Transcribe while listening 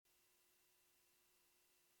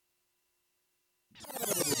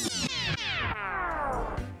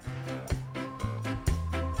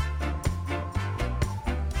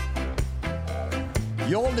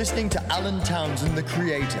You're listening to Alan Townson, the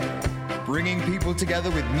creator, bringing people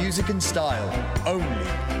together with music and style, only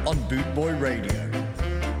on Bootboy Radio.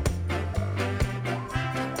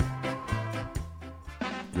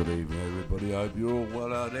 Good evening, everybody. I hope you're all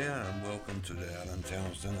well out there, and welcome to the Alan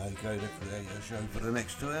Townson, AkA, the creator show for the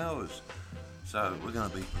next 2 hours. So, we're going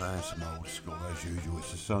to be playing some old school as usual.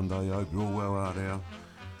 It's a Sunday. I hope you're all well out there.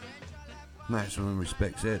 Maximum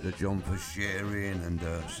respects there to John for sharing and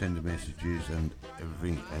sending messages and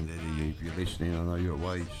everything. And Eddie, if you're listening, I know you're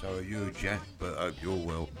away, so are you, Jack, but I hope you're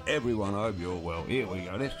well. Everyone, I hope you're well. Here we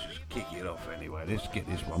go. Let's just kick it off anyway. Let's get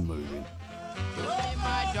this one moving.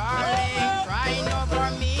 My darling, crying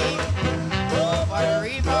over me, over the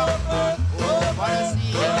river, over the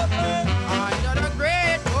sea, under the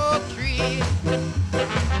great oak tree.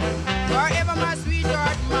 Forever, my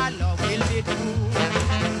sweetheart, my love will be true.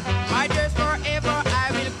 My dears, forever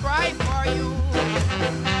I will cry for you.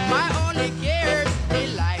 My only cares,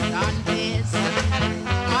 delight and bliss.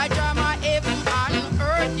 My joy, my heaven on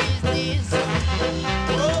earth is this.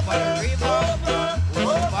 Over the river,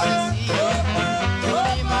 over the sea.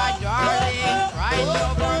 You my darling, crying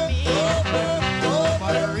over me.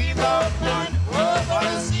 Over the river and over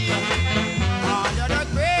the sea. Under the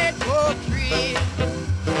great oak tree.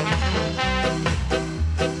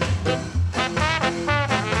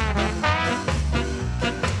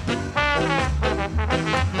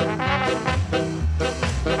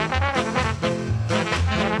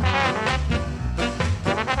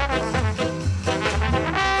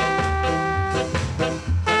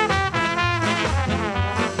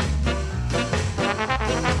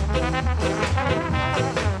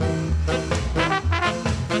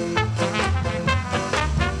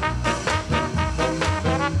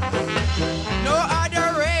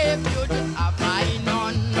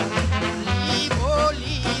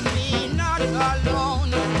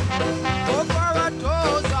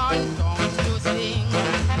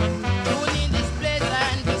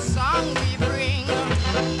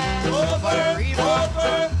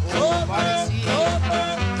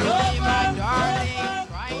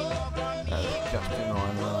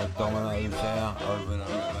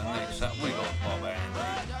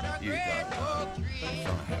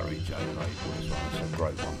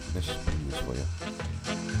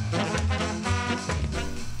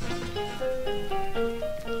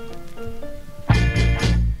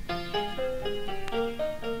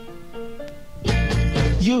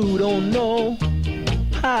 You don't know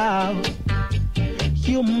how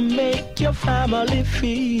you make your family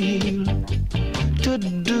feel, to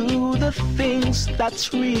do the things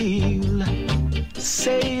that's real,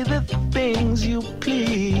 say the things you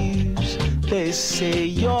please. They say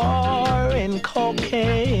you're in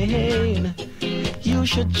cocaine, you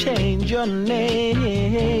should change your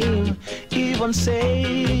name, even say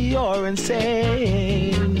you're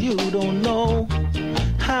insane. You don't know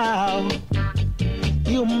how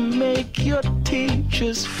you make your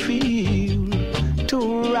teachers feel,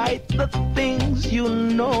 to write the things you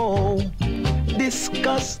know,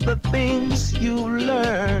 discuss the things you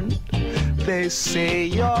learned. They say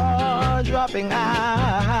you're dropping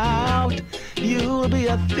out, you'll be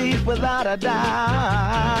a thief without a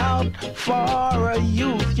doubt. For a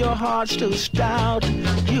youth your heart's too stout.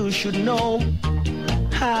 You should know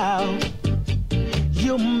how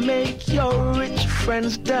you make your rich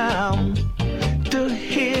friends down, to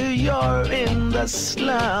hear you're in the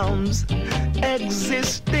slums,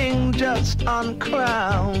 existing just on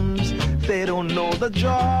crumbs. They don't know the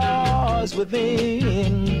joys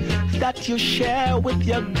within that you share with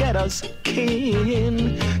your ghetto's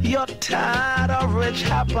kin. You're tired of rich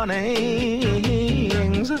happenings.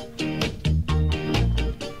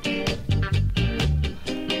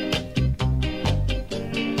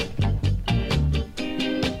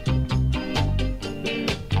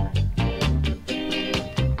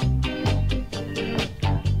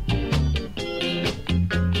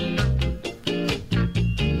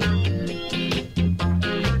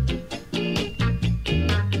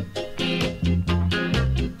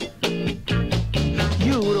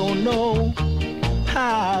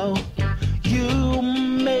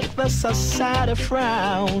 Society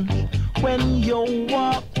frown when you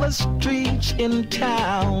walk the streets in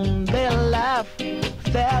town. They laugh,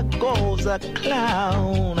 there goes a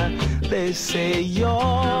clown. They say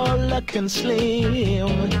you're looking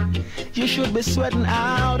slim, you should be sweating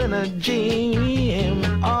out in a gym,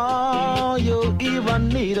 or you even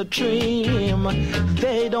need a trim.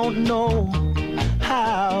 They don't know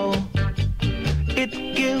how it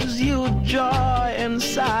gives you joy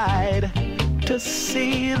inside to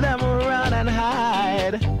see them run and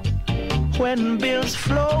hide when bills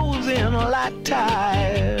flows in like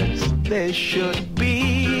tides. they should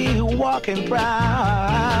be walking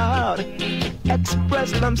proud,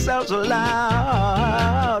 express themselves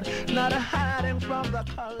aloud, not hiding from the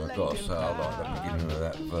collective. I've got to say, I like the beginning of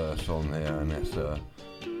that verse on there, and that's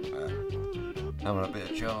having a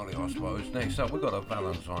bit of Charlie, I suppose. Next up, we've got a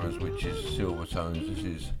Valentine's, which is Silvertones. This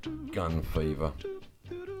is Gun Fever.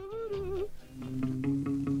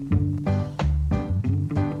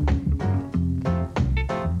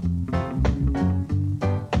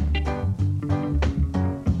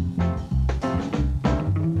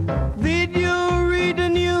 Did you read the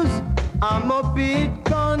news? I'm a bit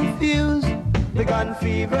confused. The gun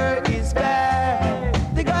fever is bad.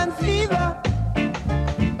 The gun fever.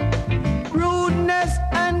 Rudeness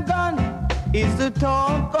and gun is the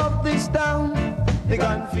talk of this town. The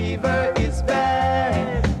gun fever is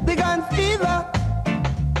bad. The gun fever.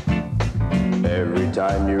 Every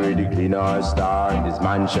time you read the Clean or Star, this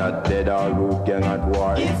man shot dead or root gang at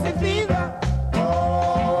war. It's the fever.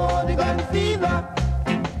 Oh, the gun fever.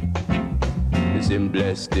 The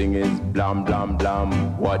simplest thing is blam blam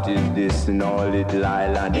blam. What is this in all little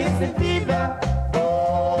island? It's the fever.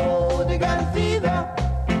 Oh, the gun fever.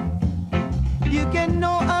 You can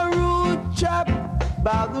know a rude chap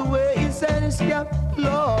by the way he said his cap.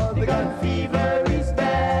 Lord, the gun fever is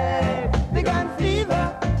bad. The gun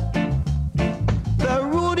fever. The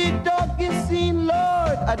ruddy dog is seen,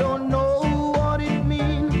 Lord. I don't know what it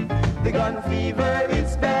means. The gun fever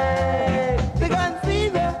is bad. The gun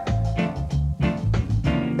fever.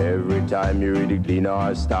 Every time you read the Clean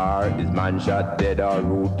or Star, this man shot dead or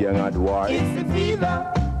root gang at war. It's the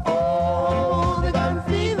fever. Oh, the gun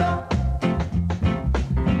fever.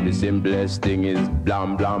 The simplest thing is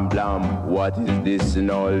blam blam blam. What is this in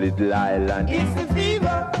all little island? It's the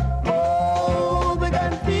fever. Oh, the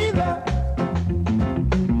gun fever.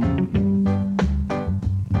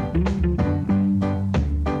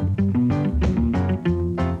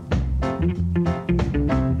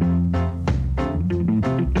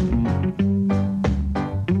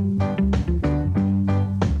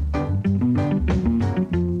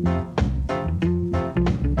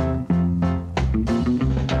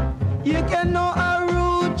 You can know a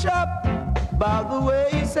rude chap by the way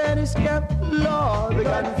he said his cap. Lord, the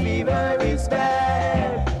gun fever is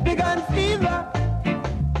bad. The gun fever.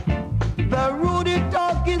 The ruddy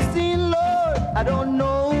talk is seen, Lord. I don't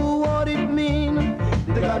know what it means.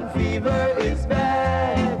 The gun fever is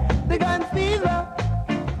bad. The gun fever.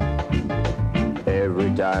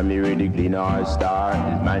 Every time you read the Clean or Star,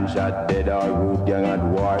 this man shot dead or root gang at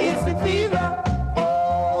war. It's the fever.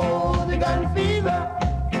 Oh, the gun fever.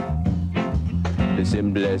 The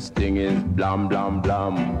simplest thing is blam blam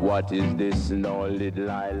blam. What is this in all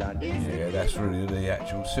little island? Yeah, that's really the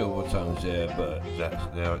actual Silvertones there, but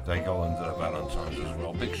they go under the Valentine's as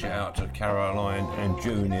well. Big shout out to Caroline and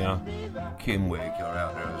Junior. Kimwick are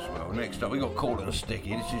out there as well. Next up, we got Cold and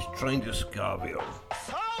Sticky. This is Train to Scarville.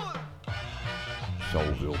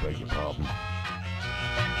 Soulville, beg your pardon.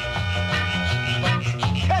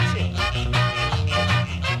 Catch it.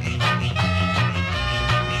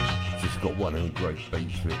 Just got one of the great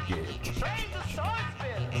beats for it, yeah.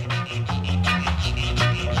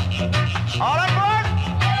 All on board?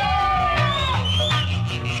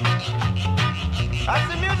 That's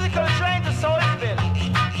the musical train to Soulsville.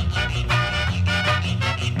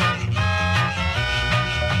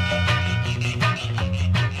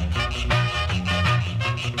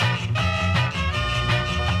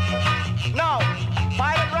 Now,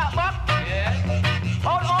 pilot wrap up? Yes.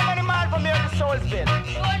 How many miles from here to Soulsville?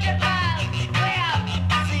 200 miles. Way out.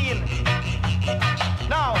 Scene.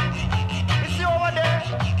 Now, you see over there?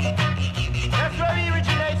 That's where we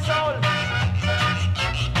originate soul.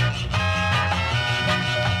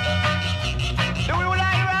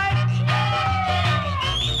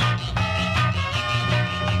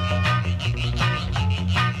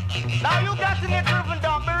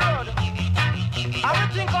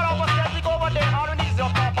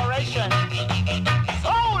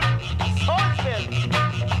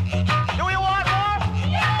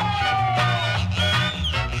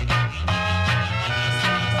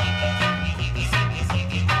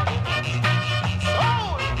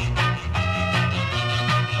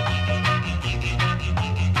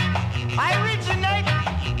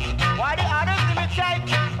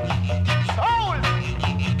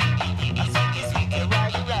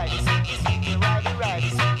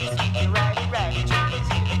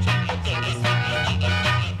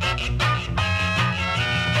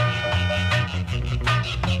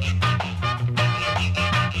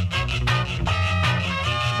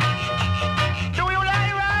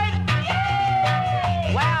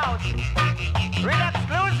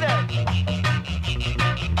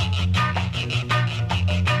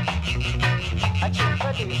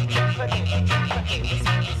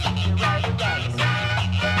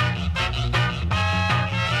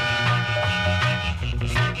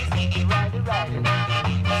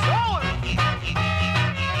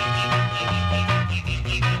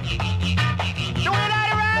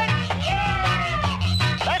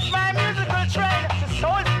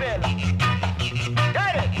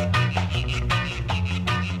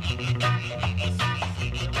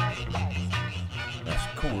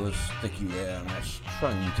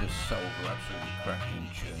 Train to Soul, absolutely cracking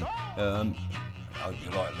tune. I hope you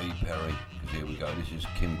like Lee Perry, because here we go, this is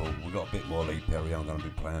Kimball. We've got a bit more Lee Perry I'm going to be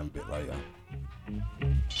playing a bit later.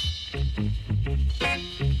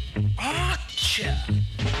 Archer,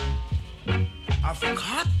 I've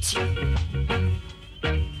got you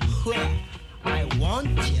where I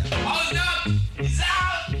want you. Hold up, he's out!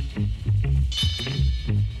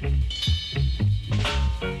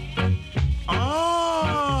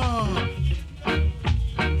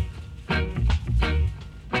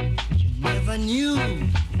 Knew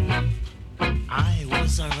I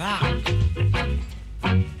was a rock.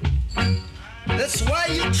 That's why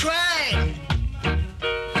you tried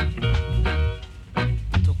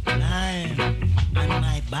to climb on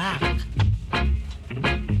my back.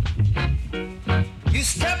 You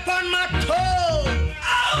step on my toe.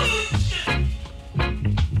 Ouch!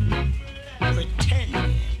 Pretend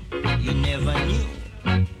you never knew.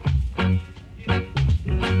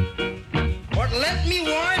 But let me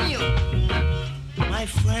warn you, my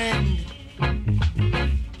friend,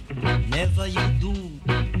 never you do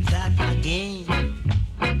that again.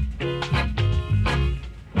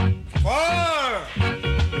 For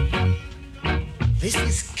this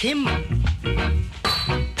is Kimball,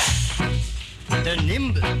 the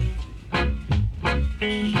nimble,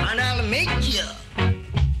 and I'll make you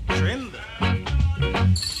tremble.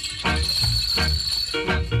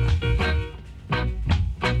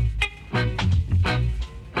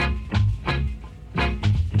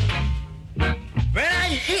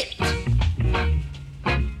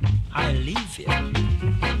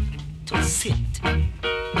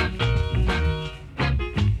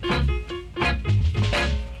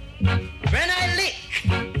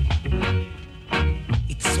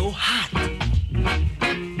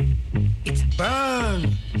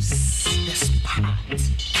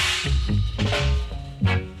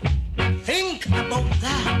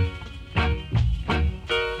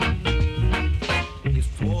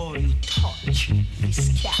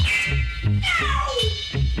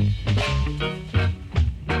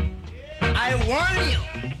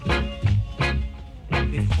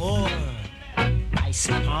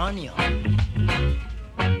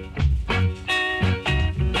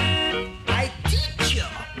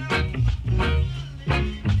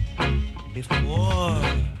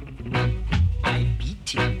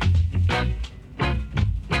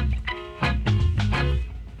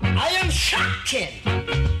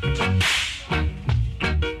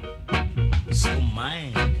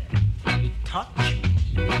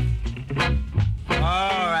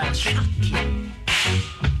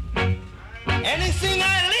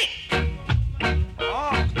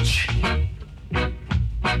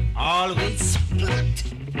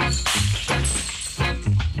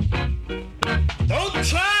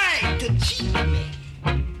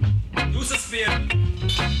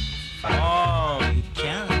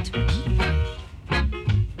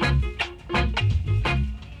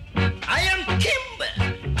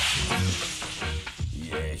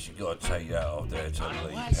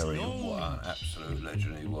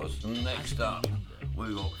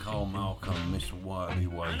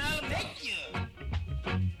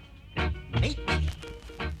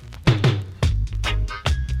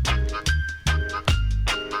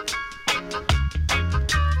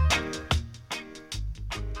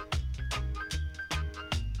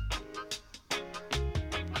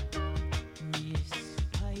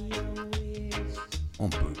 On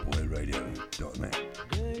bootboyradio.net.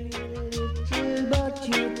 But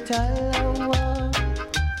you tell her what?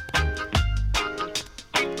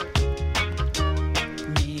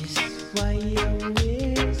 Miss, why you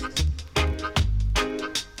waste?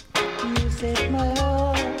 You set my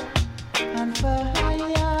heart on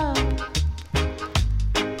fire.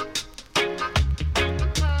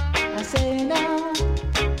 I say now,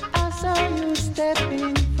 I saw you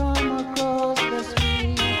stepping from across the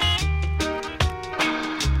street.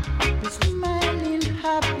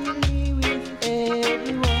 Happily with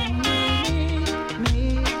everyone you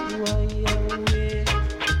meet, why you wait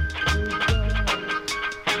to go?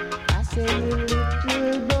 I say you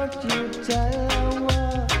little, but you tell her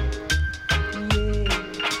what, yeah.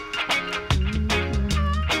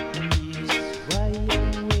 Miss, why you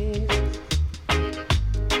wait?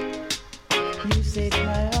 set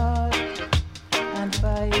my heart on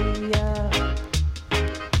fire.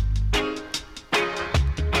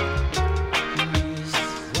 Miss,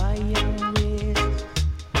 why you waste?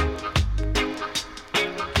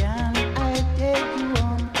 Can I take you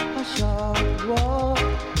on a short walk?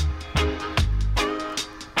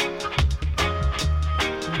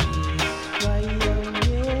 Miss, why you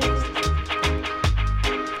waste?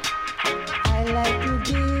 I like to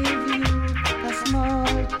give you a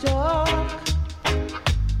small talk.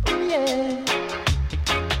 Oh yeah.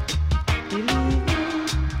 Believe me,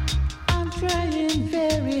 I'm trying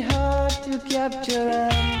very hard to capture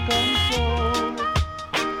and control.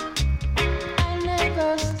 I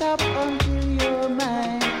never stop until you're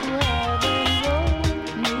mine. Grab and roll,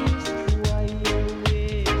 miss, why you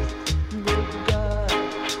waste? Good God,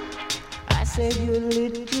 I said you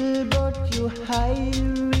little but you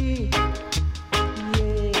highly.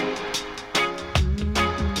 Yeah.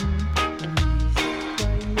 Miss,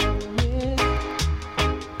 why you waste?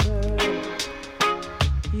 Girl,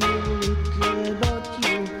 you little but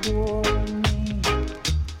you poor me.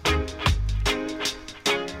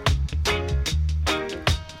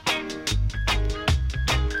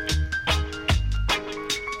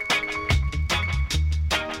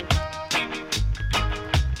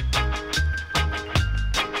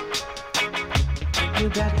 You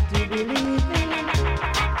got to believe me.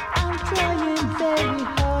 I'm trying very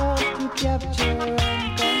hard to capture and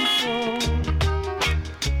control.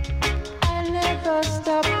 I never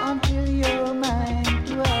stop until you're mine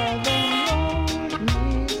to have and hold.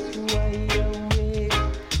 Miss, why you wait?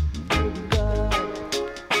 Good God,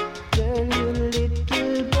 girl, you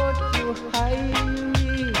little but you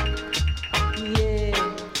highly. Yeah.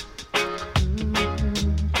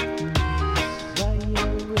 Why you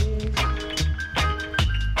wait?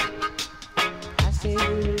 I say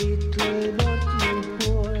you little but you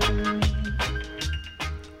poor me.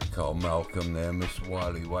 Carl Malcolm there, Miss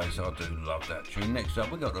Wiley Ways. I do love that tune. Next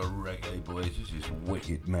up, we got the Reggae Boys. This is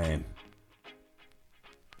Wicked Man.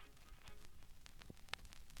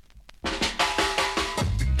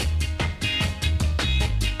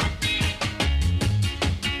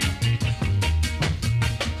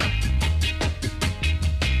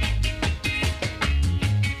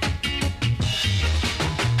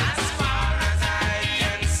 As far as I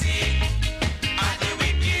can see, all the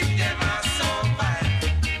wicked them are so bad.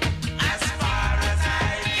 As far as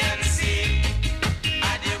I can see,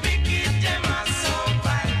 all the wicked them are so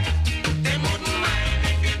bad. They wouldn't mind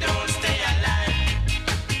if you don't stay alive.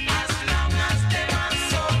 As long as they are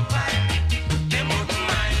so bad, they wouldn't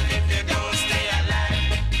mind if you don't stay alive.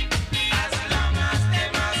 As long as they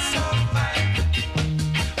are so bad.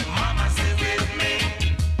 Mama say with me.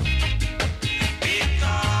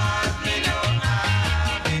 Because me don't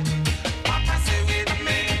have it, Papa say with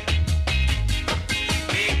me.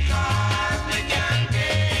 Because me can't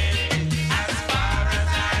get it. As far as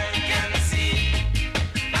I can see,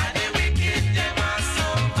 all the wicked them are so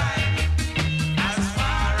bad. As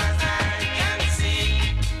far as I can see,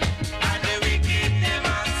 all the wicked them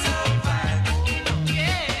are so bad.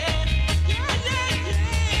 Yeah, yeah, yeah,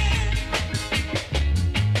 yeah.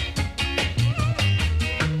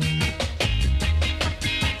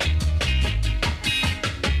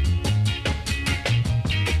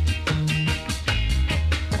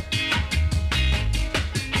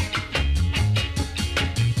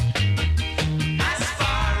 As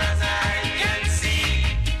far as I can see,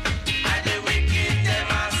 all the wicked them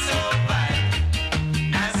are so bad.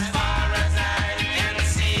 As far as I can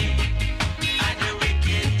see, all the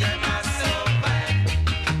wicked them are so bad.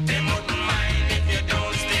 They wouldn't mind if you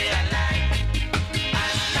don't stay alive.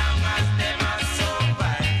 As long as them are so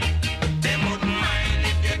bad. They wouldn't mind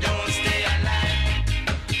if you don't stay alive.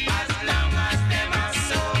 As long as them are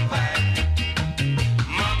so bad.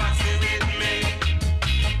 Mama say with me.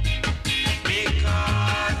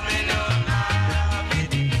 Because me don't have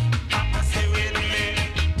it, Papa say with me.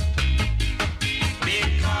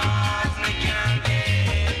 Because me can't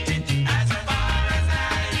get it. As far as I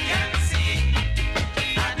can see,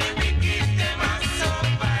 all the wicked them are so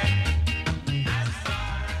bad. As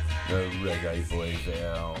far as The Reggae Boys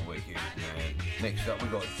there are Wicked Man. Next up, we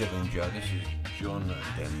got Dillinger. This is John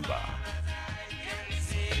Denver.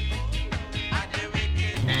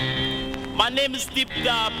 My name is Tip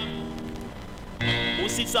Top, who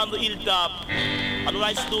sits on the hilltop and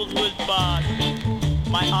writes those world pass.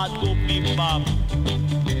 My heart go big pop.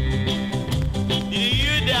 Did you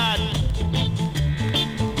hear that?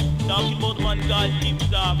 Talking about one called Tip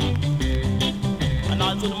Top and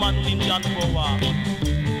also the man named John Power.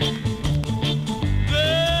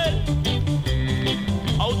 Girl,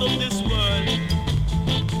 out of this world,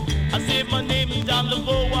 I say my name is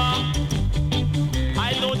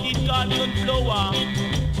and flower,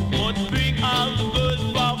 but bring all the girls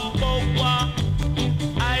from Power.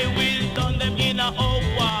 I will turn them in a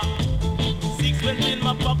hour. Sixpence in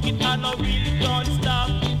my pocket and I really don't stop.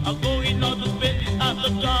 I'm going out to spend it at the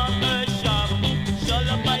corner shop. Shall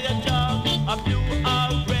I buy a job, a blue or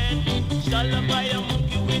red? Shall I buy a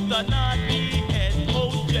monkey with a naughty head?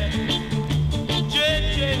 Oh, Jet, Jet,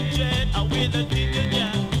 Jet, Jet, I will a jingle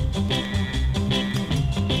jam.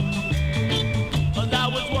 Cause I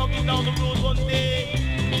was walking down the road one day,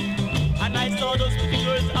 and I saw those pretty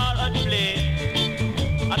girls all at play.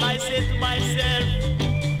 And I said to myself,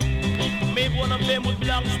 maybe one of them would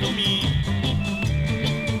belong to me.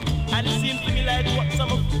 And it seems to me like what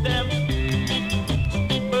some of them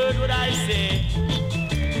heard what I say.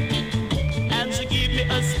 And she gave me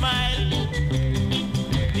a smile,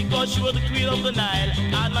 because she was the queen of the Nile.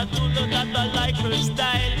 And I told her that I like her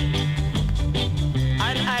style,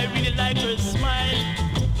 and I really like her smile.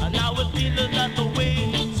 And I would tell her that the way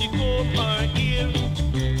she comb her ear,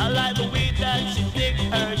 I like the way that she take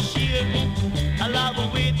her sheer. I like the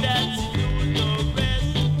way that she do the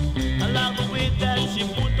rest. I like the way that she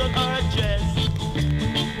put on her dress.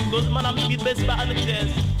 Cause man, I'm the best back on the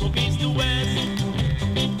chest. From east to west,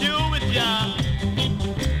 do it, yeah.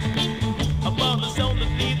 About the sound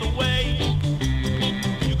that lead the way.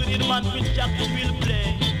 You can hear the man Prince Jack to really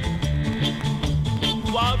play.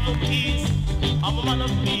 Wild from east, I'm a man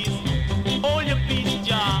of peace. All your peace,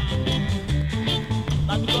 Jah.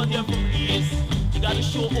 Not because you're from east, you gotta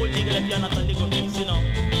show all nigga that you're not a nigga of peace, you know.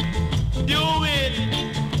 Do it!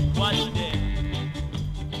 Watch there.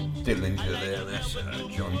 Dillinger there, that's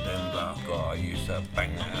John Denver guy. I used to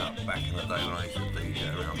bang that out back in the day when I used to DJ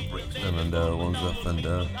around Brixton and Wandsworth and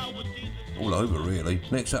all over really.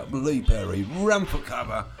 Next up, Lee Perry, Run for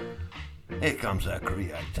Cover. Here comes our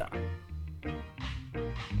creator.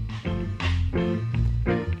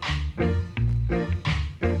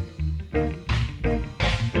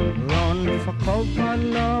 Run for cover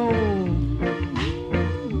now,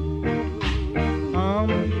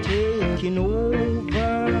 I'm taking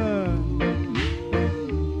over,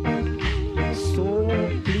 so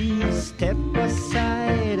please step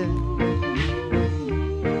aside,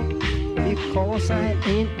 because I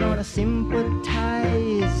ain't gonna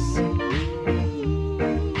sympathize.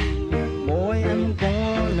 Boy, I'm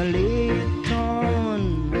gonna lay it on,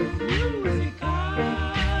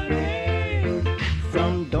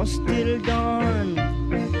 from dusk till dawn,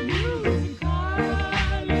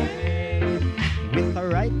 with a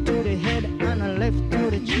right to the head and a left to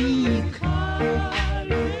the cheek.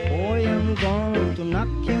 Boy, I'm going to knock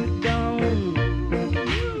you down,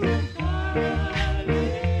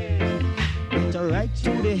 with a right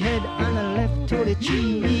to the head and a left to the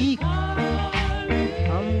cheek.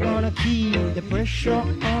 I'm gonna keep the pressure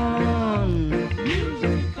on.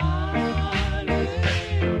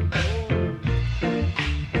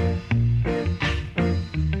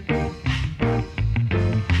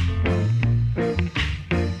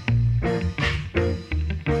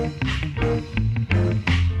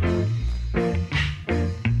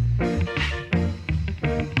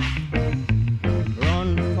 Run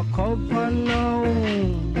for cover now,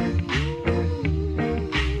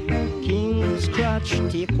 King Scratch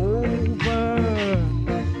take over,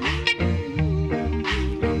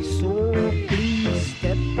 so please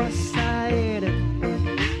step aside,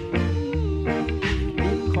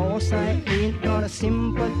 because I ain't gonna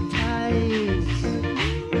sympathize.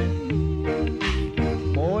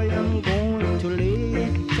 Boy, I'm going to lay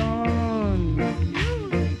it on,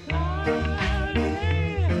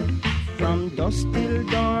 from dusk till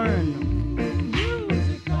dawn,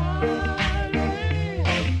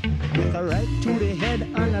 with a right to the head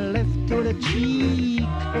and a left to the cheek.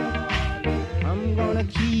 I'm gonna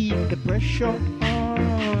keep the pressure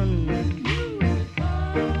on,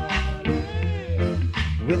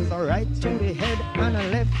 with a right to the head and a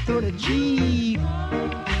left to the cheek.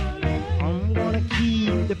 I'm gonna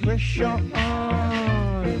keep the pressure on.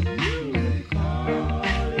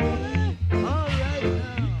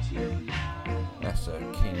 That's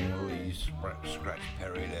King Lee Scratch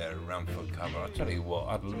Perry there, Run for Cover. I tell you what,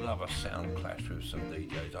 I'd love a sound clash with some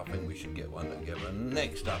DJs. I think we should get one together.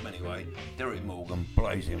 Next up, anyway, Derek Morgan,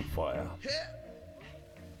 Blazing Fire.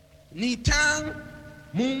 Nitang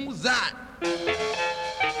Muzat.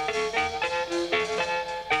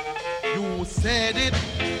 You said it,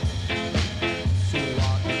 so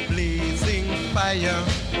what blazing fire.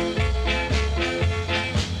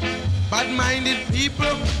 Bad-minded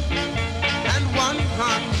people and one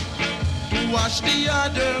hand to wash the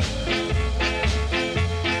other.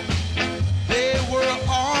 They were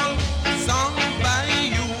all sung by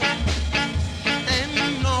you, and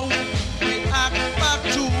now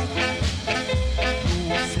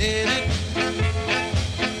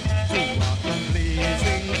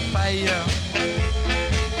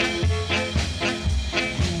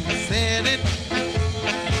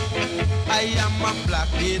a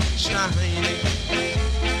blackhead shining.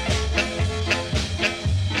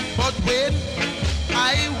 But when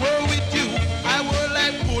I were with you, I were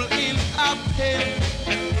like pulling a pen.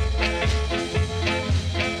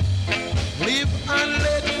 Live and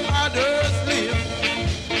let others live,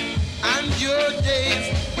 and your days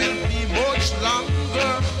will be much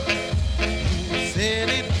longer. You said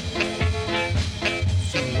it,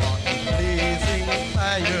 so what a blazing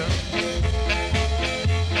fire.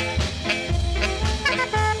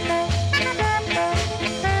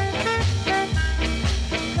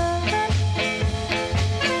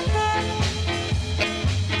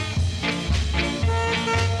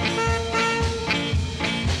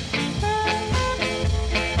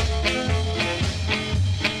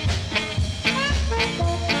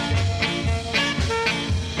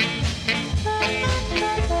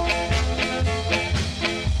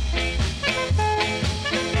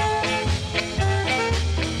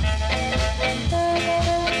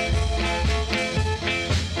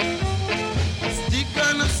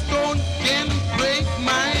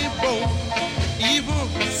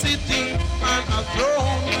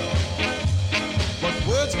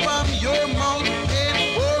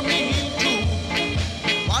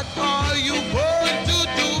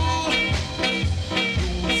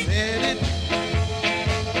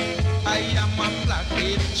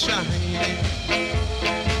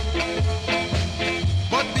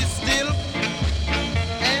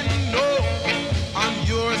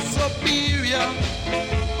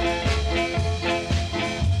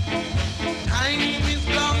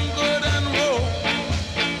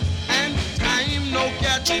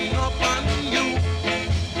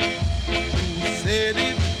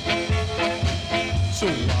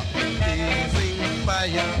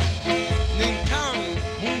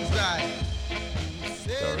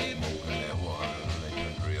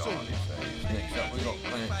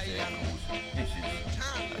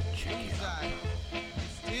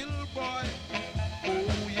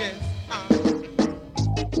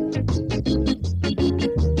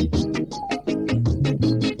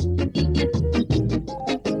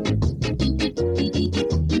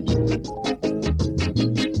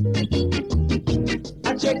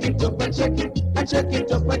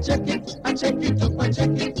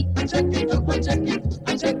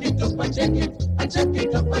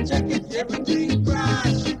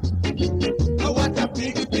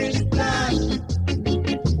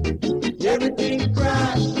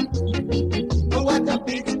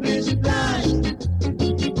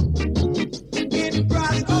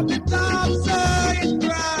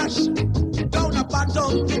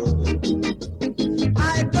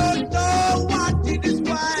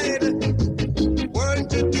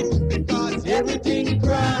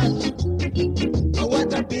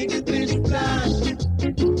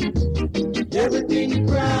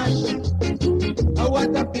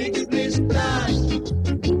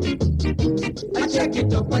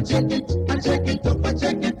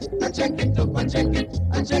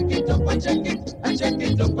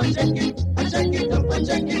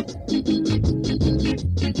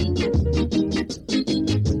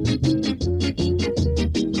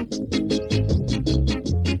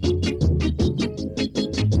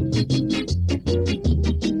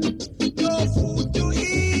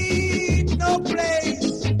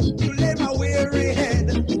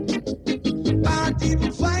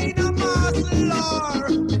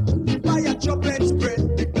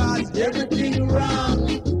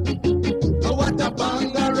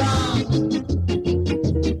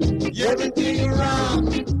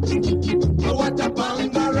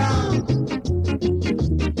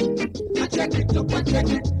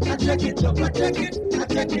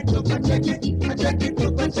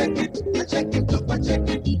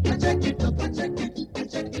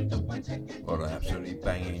 What an absolutely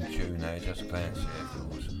banging tune there, just fancy it, of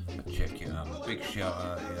course. Check it out. A big shout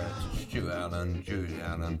out here to Stu Allen, Judy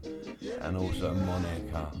Allen, and also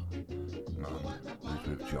Monica, who's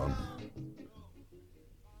with John.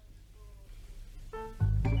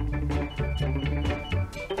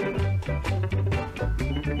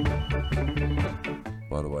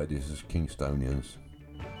 By the way, this is Kingstonians.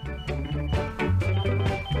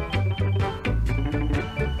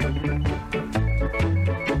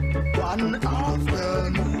 One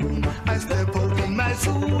afternoon, I step out in my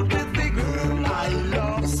suit with the girl I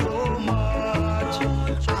love so much.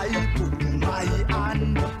 I put my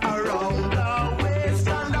hand around her waist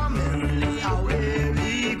and merrily away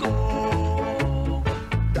we go.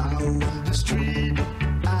 Down the street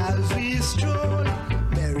as we stroll,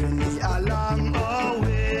 merrily along our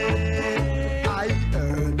way. I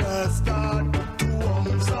heard her start to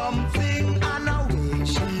hum something and away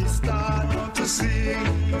she started to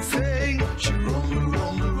sing. She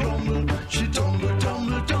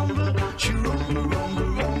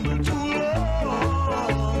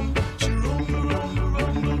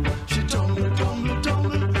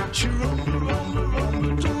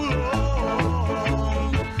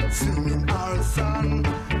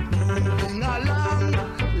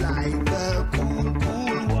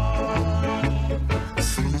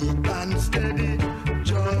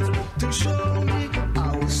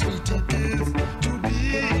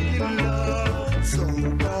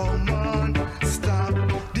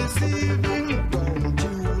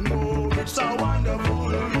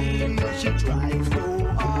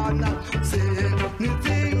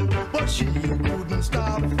but she couldn't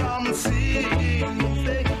stop from singing.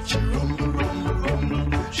 Say, she rumble, rumble,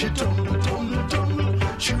 rumble, she tumble, tumble, tumble,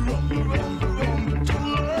 she rumble, rumble, rumble, too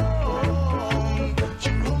long. She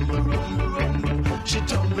rumble, rumble, rumble, she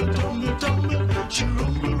tumble, tumble, tumble, she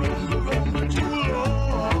rumble, rumble, rumble, too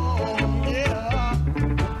long. Yeah.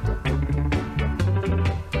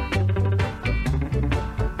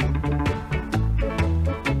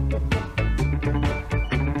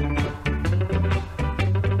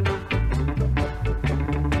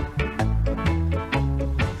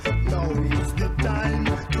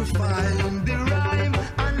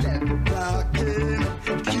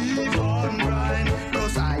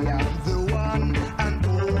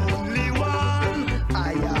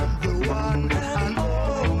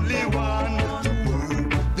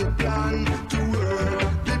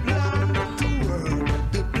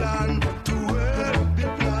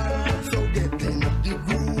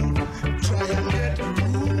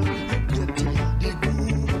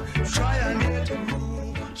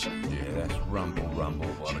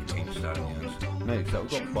 Next up,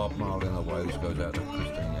 we've got Bob Marley in the way. This goes out to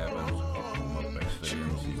Christine Evans. My bestie,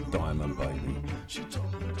 and this is Diamond Baby.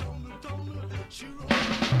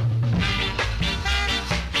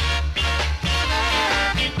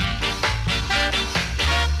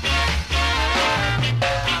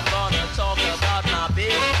 I'm gonna talk about my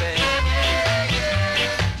baby.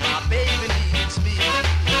 My baby needs me.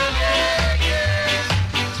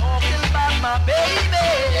 Talking about my baby.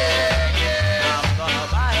 I'm gonna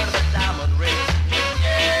buy her a diamond ring.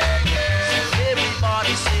 So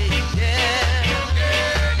everybody say yeah.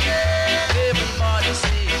 Everybody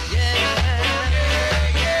say yeah.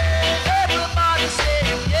 Everybody say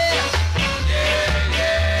yeah.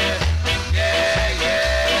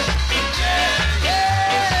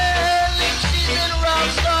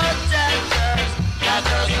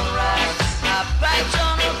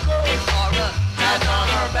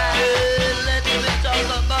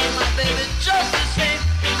 Just the same,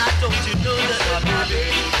 I told you know that my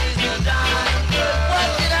baby is a diamond girl. What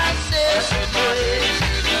did I say? I said my baby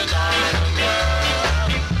is a diamond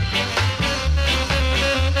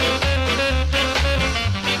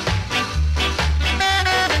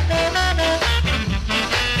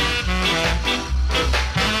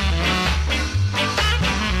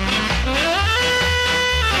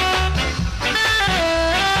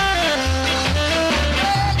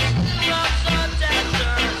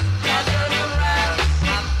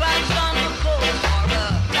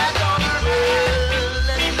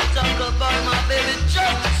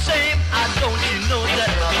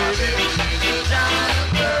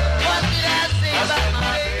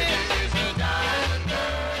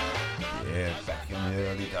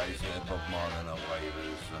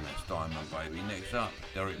Baby. Next up,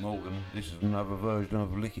 Derek Morgan. This is another version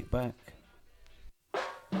of Lick It Back.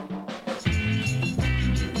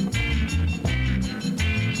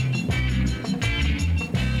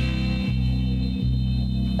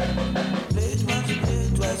 Play it once, you play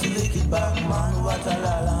it twice, you lick it back, man, what a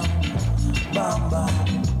la-la. Bam, bam.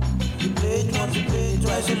 You play it once, you play it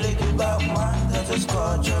twice, you lick it back, man, that's a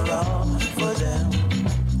scorcher for them.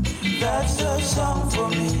 That's the song for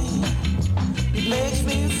me. It makes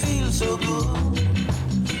me feel so good.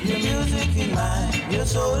 Your music in mine, your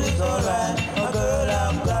soul is alright. A girl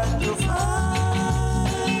I've got to find.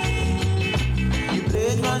 You play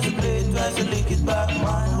it once, you play it twice, you lick it back,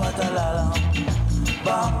 man, what a la-la.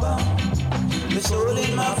 Bam, bam. The soul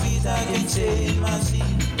in my feet, I can say in my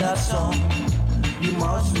seat. That song, you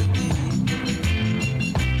must repeat.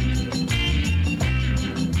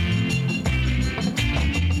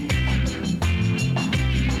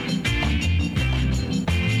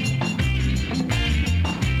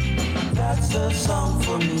 That's the song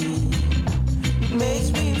for me. It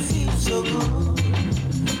makes me feel so good.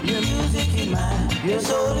 Your music in mine, your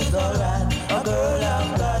soul is alright. A girl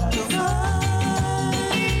I've got to find.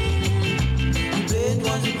 You play it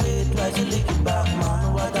once, you play it twice, you lick it back,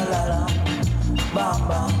 man, what a la-la. Bam,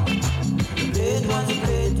 bam. You play it once, you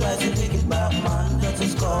play it twice, you lick it back, man, that's a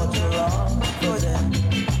scorcher for them.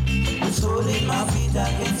 The soul in my feet, I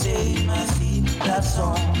can say in my seat. That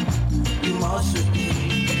song, you must repeat.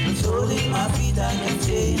 The soul in my feet, I can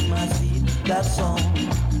say in my seat. That song,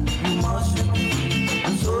 you must repeat.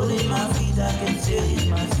 The soul in my feet, I can say in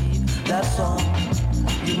my seat. That song,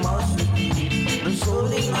 you must repeat. The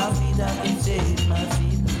soul in my feet, I can say in my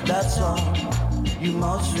seat. That song, you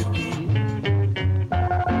must repeat.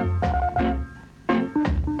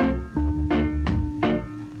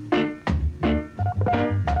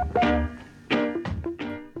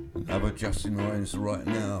 Another Justin Rhymes right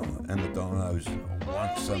now, and the Dominoes,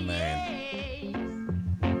 Once a Man.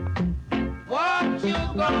 What you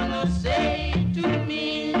gonna say to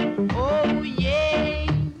me? Oh yeah.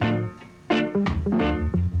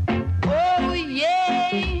 Oh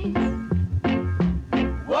yeah.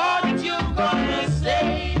 What you gonna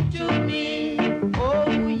say to me?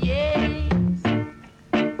 Oh yes.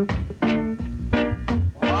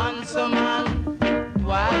 Once a man,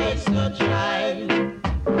 twice a child.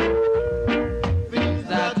 Things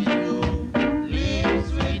that you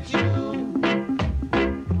lives with you.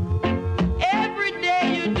 Every day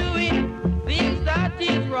you doing things that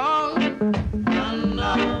is wrong. And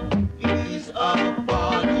now it is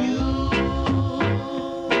upon you.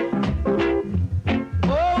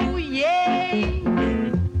 Oh yeah.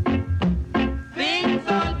 Things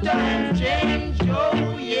sometimes change.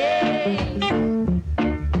 Oh yeah.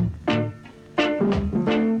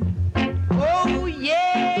 Oh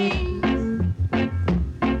yeah.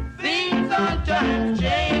 Things sometimes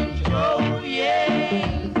change. Oh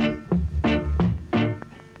yeah.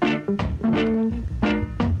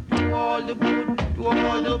 To all the good, to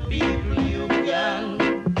all the people you can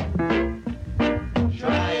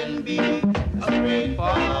try and be a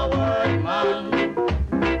straightforward man.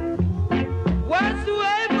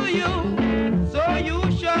 Whatsoever you sow, you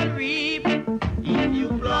shall reap. If you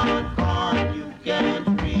plant corn, you can't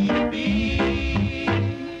reap it.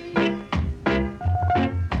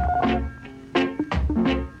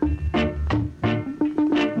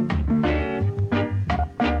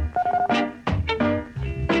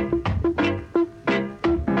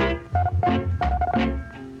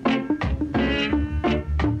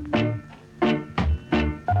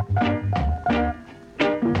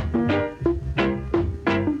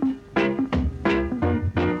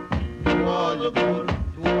 To all the good,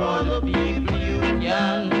 to all the people you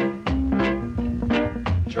can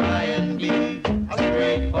try and be a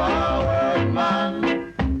straightforward man.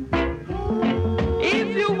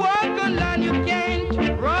 If you walk on land, you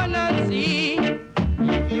can't run and see.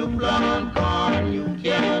 If you plant corn, you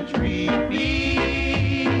can't reap it.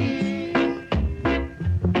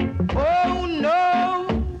 Oh no.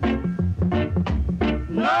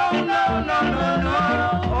 No, no, no, no, no.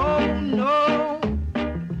 Oh no.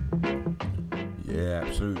 Yeah,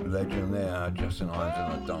 absolute legend there. Justin Hines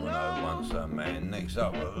and a domino once a man. Next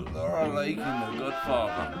up, Laura Lake and the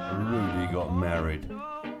Godfather. Rudy got married.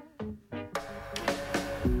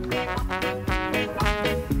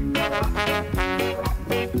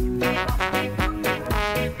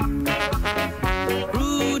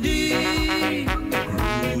 Rudy,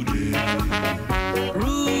 Rudy,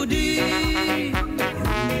 Rudy,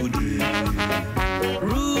 Rudy,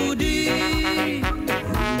 Rudy,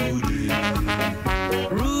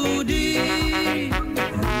 Rudy,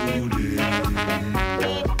 Rudy.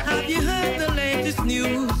 Have you heard the latest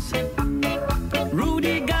news?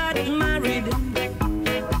 Rudy got married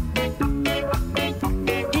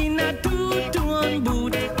in a 2-to-1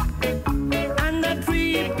 boot and a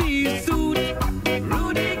 3-piece suit.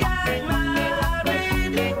 Rudy got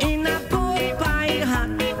married in a pork pie hat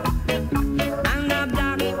and a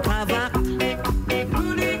black cravat.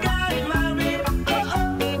 Rudy got married,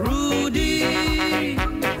 Rudy,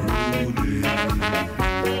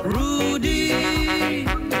 Rudy,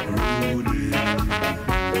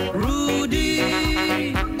 Rudy,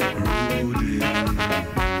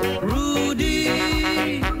 Rudy,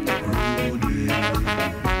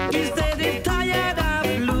 he said he's tired of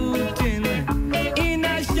looting in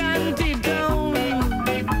a shanty town.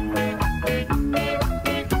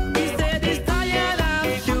 He said he's tired of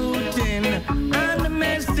shooting and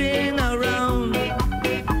messing around.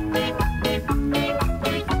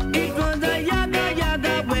 It was a yaga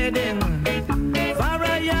yaga wedding for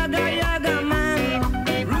a yaga yaga man.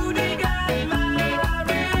 Rudy got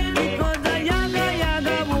married. It was a yaga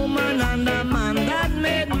yaga woman and a man that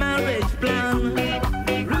made marriage plan.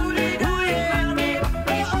 Rudy got married.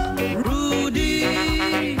 Rudy,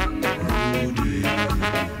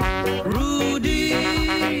 Rudy,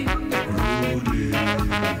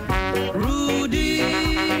 Rudy, Rudy,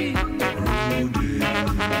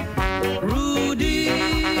 Rudy,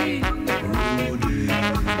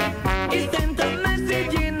 he sent a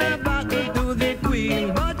message in a bottle to the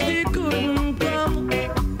queen, but she couldn't come.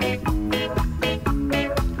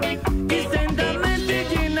 He sent a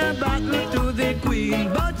message in a bottle to the queen,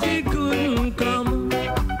 but she couldn't come.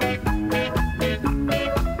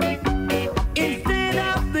 Instead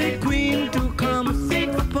of the queen to come,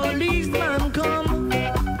 6 policemen come.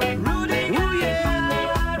 Rudy, oh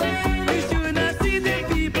yeah, we should have seen the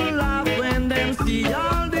people laugh when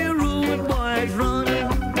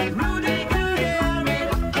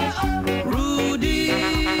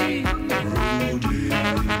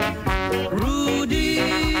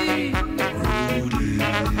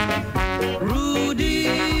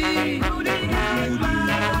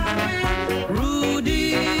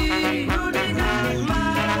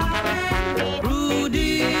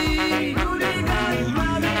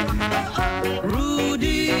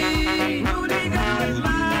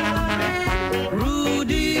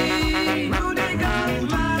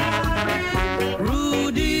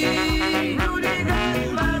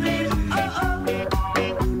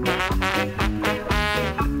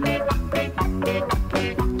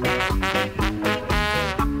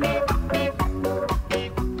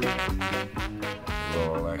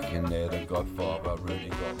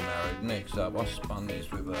up. I spun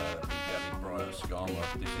this with Big Daddy Brian Scarmer.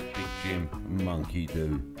 This is Big Jim, Monkey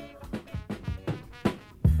Do.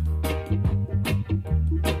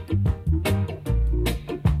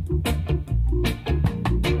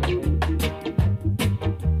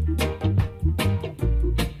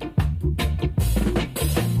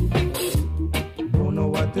 Don't know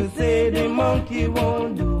what to say, the monkey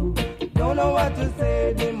won't do. Don't know what to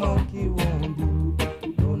say, the monkey won't do.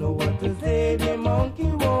 Don't know what to say, the monkey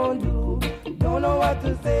won't do. Don't know what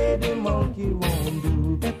to say, the monkey won't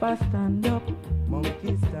do. If I stand up,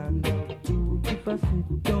 monkey stand up too. If I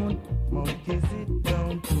sit down, monkey sit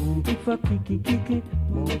down too. If I kick it,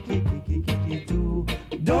 monkey kick it too.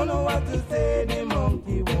 Don't know what to say, the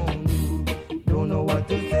monkey won't do. Don't know what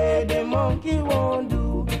to say, the monkey won't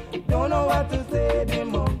do. Don't know what to say, the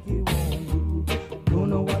monkey won't do. Don't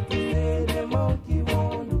know what to say, the monkey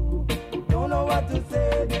won't do. Don't know what to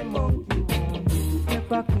say, the monkey won't do.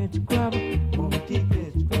 If I catch crab, monkey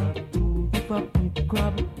catch crab too. If I pick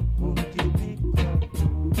crab, monkey pick crab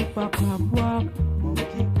too. If I crab walk,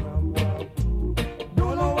 monkey crab walk too.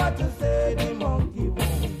 Don't know what to say, the monkey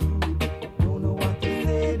won't do. Don't know what to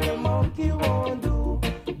say, the monkey won't do.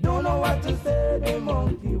 Don't know what to say, the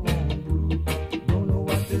monkey won't do. Don't know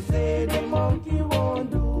what to say, the monkey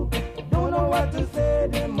won't do. Don't know what to say,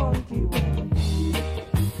 the monkey won't do.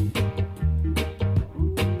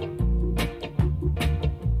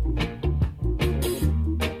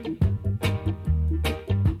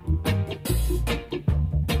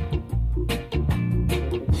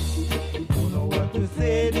 Don't know what to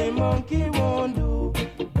say, the monkey won't do.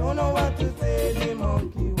 Don't know what to say, the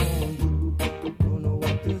monkey won't do. Don't know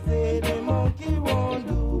what to say, the monkey won't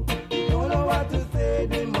do. Don't know what to say,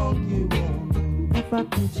 the monkey won't do. If I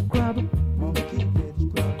catch crab, monkey catch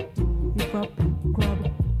crab too. If I pick crab,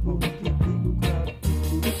 monkey pick crab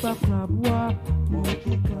too. If I crab walk,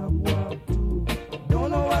 monkey crab walk too. Don't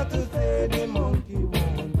know what to say, the monkey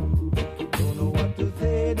won't do. Don't know what to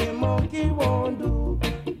say, the monkey won't do.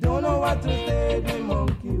 Don't know what to say, the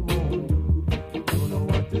monkey won't do. Don't know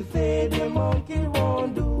what to say, the monkey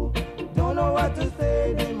won't do. Don't know what to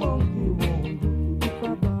say, the monkey won't do. If I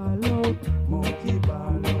ball out, monkey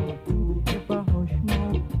ball out too. If I hush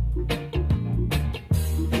mouth,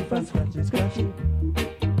 if I scratch it.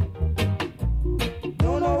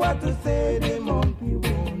 Don't know what to say, the monkey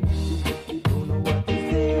won't do. Don't know what to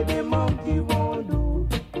say, the monkey won't do.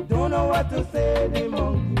 Don't know what to say, the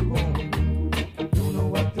monkey won't do. Don't know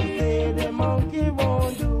what to say, the monkey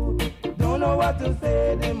won't do. Don't know what to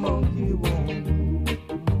say, the monkey won't do.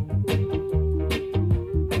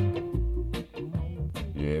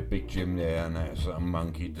 Yeah, Big Jim there, and that's a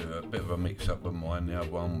Monkey Do. A bit of a mix up of mine. The other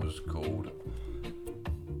one was called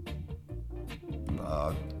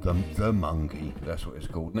the Monkey. That's what it's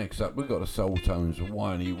called. Next up, we've got the Soul Tones,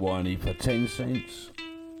 Whiny Whiny for 10 cents.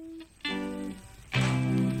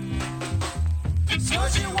 So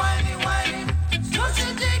she whiny whiny, so she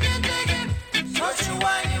dig it, so she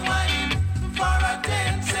whiny whiny for a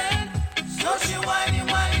 10 cent. So she whiny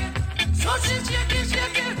whiny, so she shake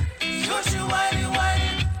it, so she whiny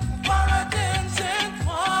whiny for a 10 cent.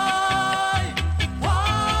 Why,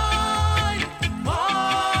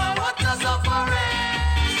 what a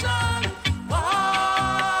separation? Why,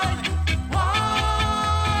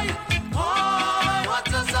 what a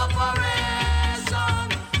separation?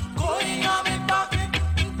 Going on me pocket,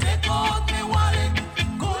 take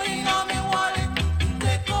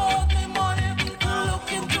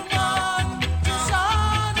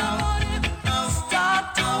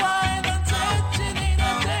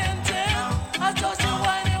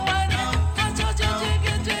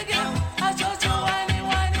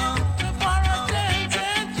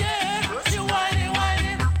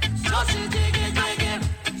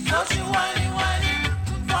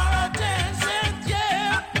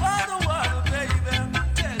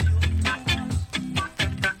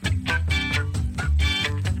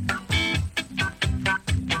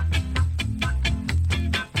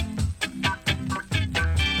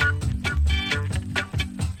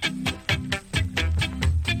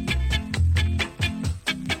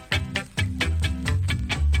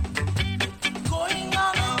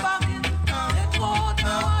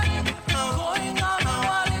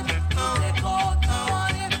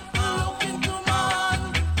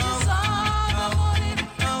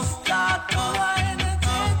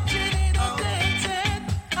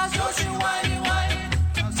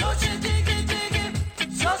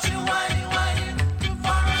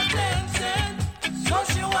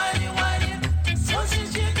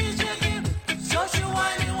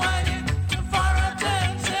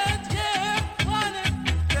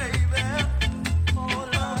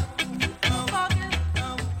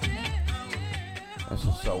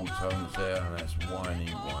old tones there, and that's Whiny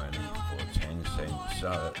Whiny for 10 cents.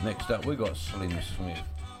 So next up we got Slim Smith.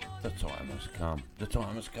 The time has come. The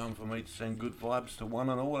time has come for me to send good vibes to one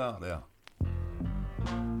and all out there.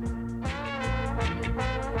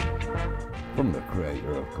 From the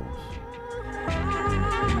creator, of course.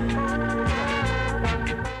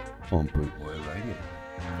 On Boot Boy Radio.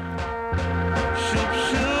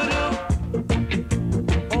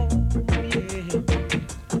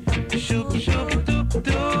 Shoop, shoop, doop,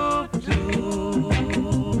 doop, doop.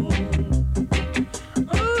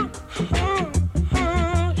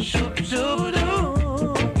 Shoop, shoop,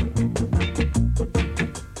 doop.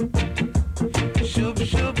 Shoop,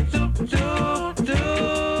 shoop, doop, doop, doop.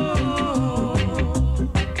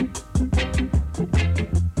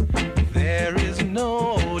 There is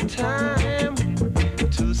no time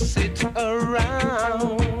to sit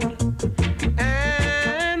around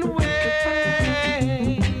and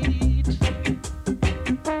wait.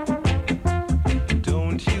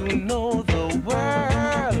 Don't you know the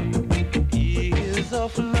world is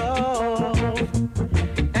of love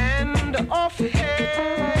and of hate?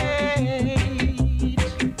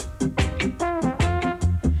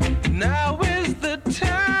 Now is the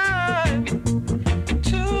time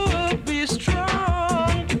to be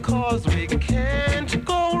strong, 'cause we can't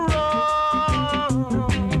go wrong,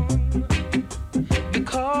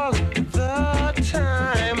 because the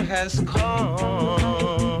time has come.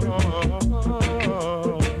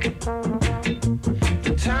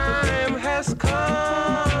 The time has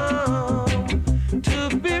come to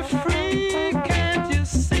be free, can't you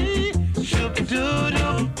see? Shoop doo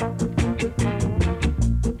doo.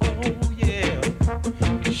 Oh yeah.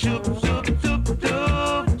 Shoop shoop doop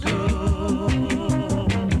doop doo.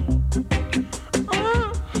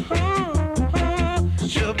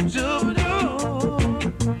 Shoop doop doo.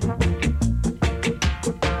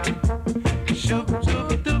 Shoop doop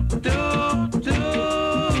doop doop doo.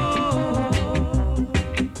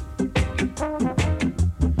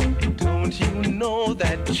 Don't you know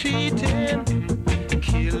that cheating,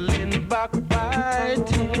 killing,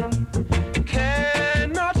 backbiting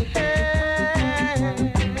cannot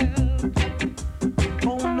help?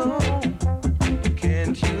 Oh no,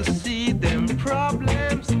 can't you see them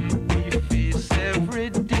problems we face every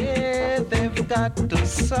day? They've got to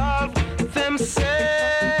solve themselves.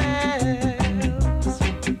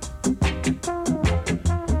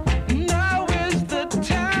 Now is the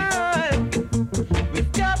time.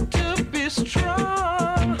 We've got to be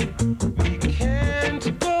strong. We can't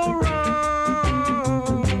go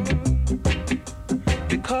wrong,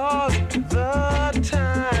 because the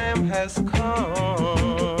time has come.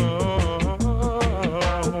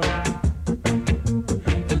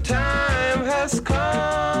 The time has come.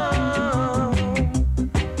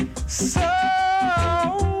 So,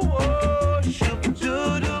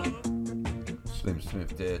 shoop-doo-doo. Slim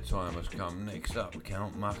Smith there, time has come. Next up,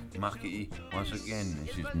 Count Muckety. Once again,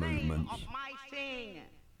 this is Movements.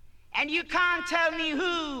 And you can't tell me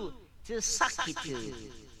who to suck it to.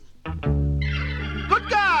 Good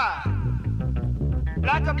God!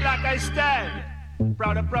 Black and black I stand.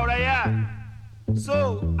 Proud and proud I am.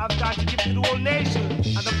 So I've got to give to the whole nation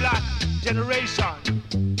and the black generation.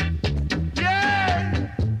 Yeah!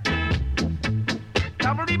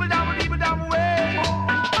 Double deeper, double way.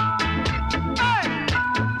 Hey!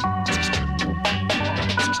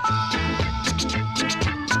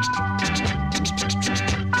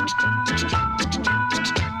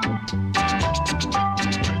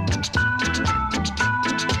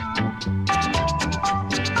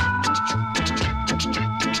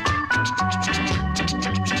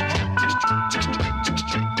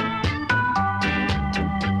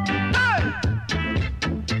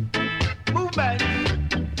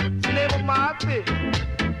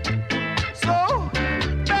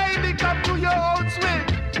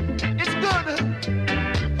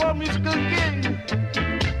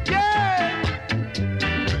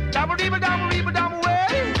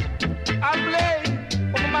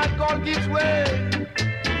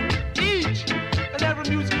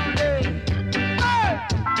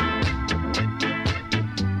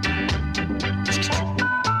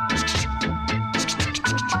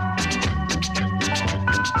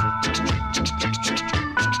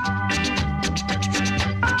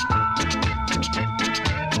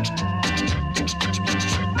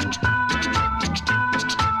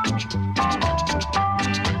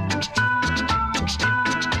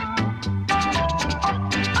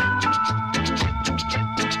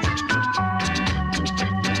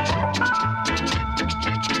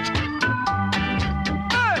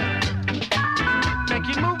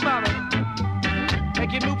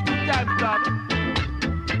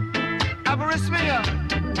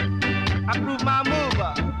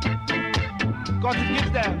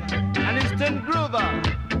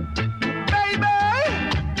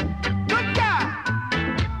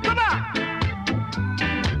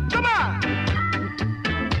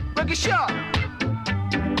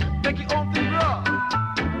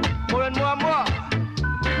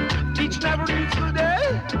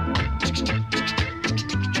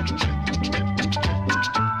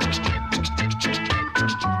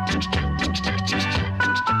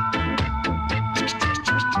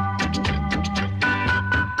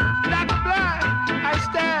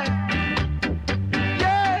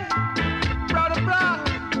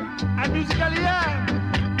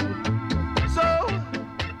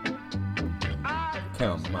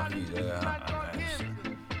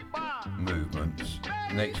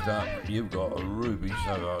 Next up, you've got a Ruby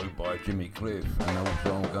Soho by Jimmy Cliff, and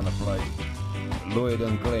also I'm going to play Lloyd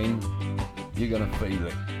and Glenn. You're going to feel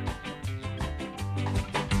it.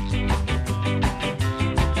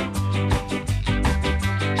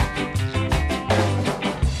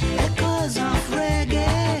 Echoes of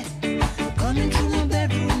reggae coming through my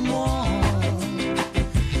bedroom wall.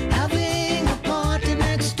 Having a party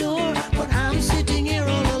next door, but I'm sitting here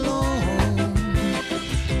all alone.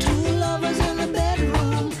 Two lovers in the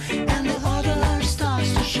bedroom, and the other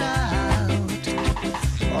starts to shout.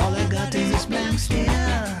 All I got is this blank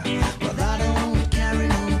stare, but I don't carry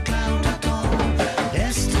no clout at all.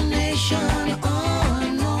 Destination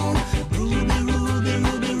unknown, Ruby, Ruby,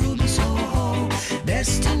 Ruby, Ruby Soho.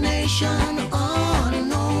 Destination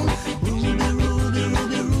unknown, Ruby, Ruby,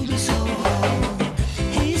 Ruby, Ruby Soho.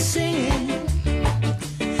 He's singing,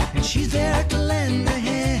 and she's there to lend a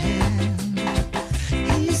hand.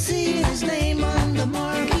 He's seeing his name on the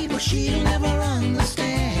marquee, but she'll never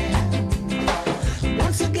understand.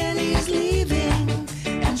 Once again he's leaving,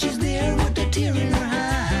 and she's there with a tear in her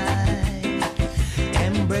eye.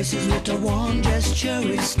 Embraces with a warm gesture,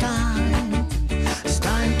 it's time. It's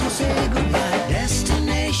time to say goodbye.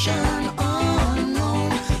 Destination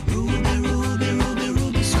unknown, Ruby, Ruby, Ruby,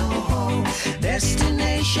 Ruby Soho.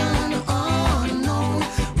 Destination unknown,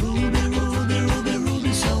 Ruby, Ruby, Ruby,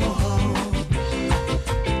 Ruby Soho.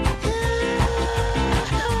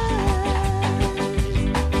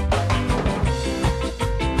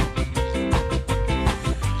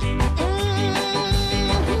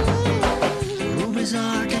 Ruby's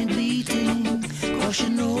heart ain't beating, 'cause she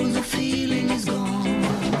knows the feeling is gone.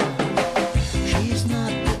 She's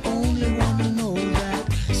not the only one who knows that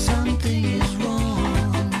something is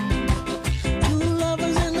wrong. Two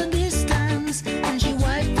lovers in the distance, and she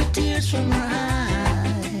wiped the tears from her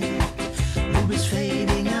eye. Ruby's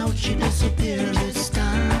fading out, she disappears. It's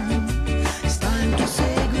time to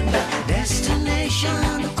say goodbye.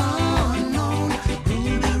 Destination unknown,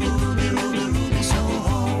 Ruby, Ruby, Ruby, Ruby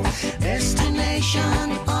Soho. Destination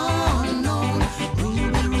unknown,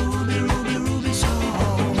 Ruby, Ruby, Ruby, Ruby Soho.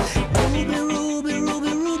 Ruby, Ruby,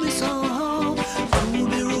 Ruby, Ruby Soho.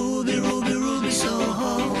 Ruby, Ruby, Ruby, Ruby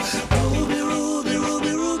Soho. Ruby, Ruby,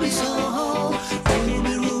 Ruby, Ruby Soho.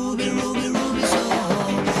 Ruby, Ruby, Ruby, Ruby Soho.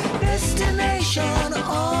 Destination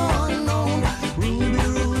unknown, Ruby,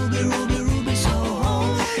 Ruby, Ruby, Ruby Soho.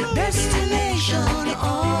 Destination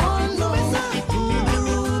unknown, Ruby,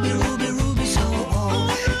 Ruby, Ruby, Ruby Soho.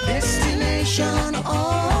 Destination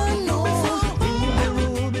unknown, Ruby,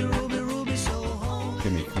 Ruby, Ruby, Ruby Soho.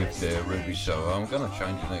 Jimmy Cliff there, Ruby Soho. I'm going to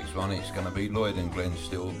change the next one. It's going to be Lloyd and Glenn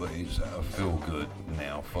still, but it's Feel Good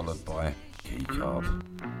now, followed by Key Card.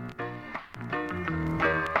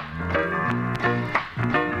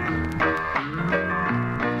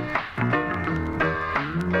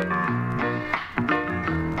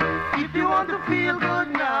 If you want to feel good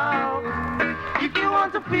now, if you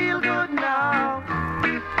want to feel good now,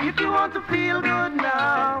 if you want to feel good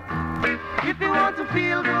now, if you want to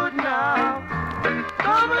feel good now,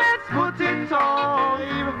 come let's put it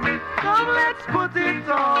on, come let's put it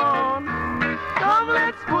on, come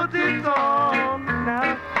let's put it on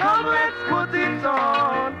now, come let's put it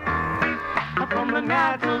on, from the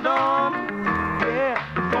night till dawn, yeah,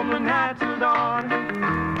 from the night till dawn.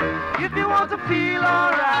 If you want to feel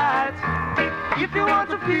alright, if you want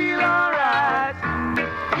to feel alright,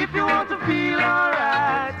 if you want to feel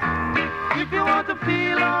alright, if you want to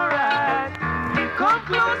feel alright, come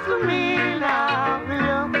close to me now,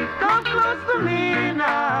 yeah. Come close to me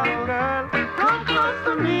now, girl. Come close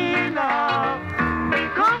to me now.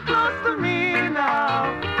 Come close to me now.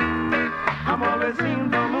 I'm always in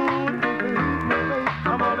the mood.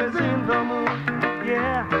 I'm always in the mood,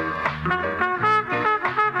 yeah.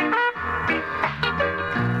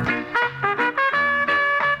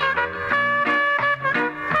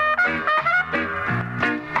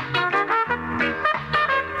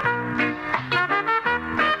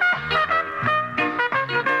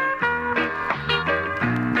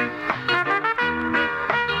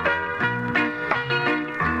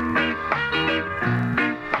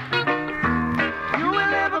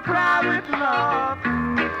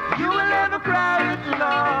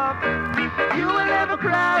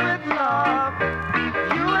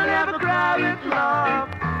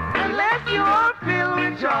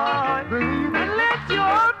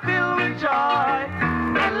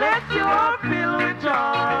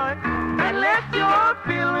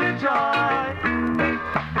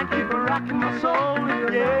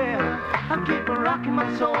 Rocking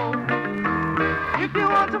my soul. If you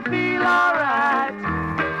want to feel alright,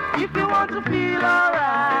 if you want to feel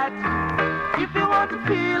alright, if you want to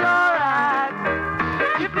feel alright,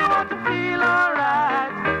 want to feel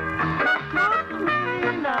alright. Come close to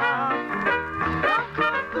me now. Come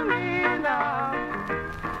close to me now.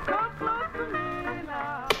 Come close to me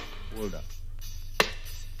now. Hold up.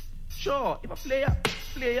 Sure, if I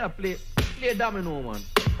play domino, man.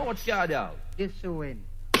 How much card you have? This to win.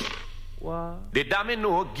 What? The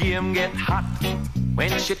domino game get hot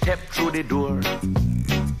when she stepped through the door.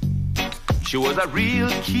 She was a real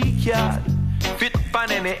key card, fit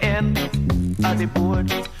on any end of the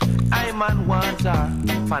board. I man want her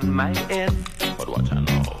on my end, but what I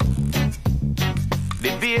know,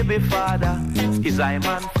 the baby father is I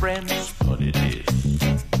man friend. What it is?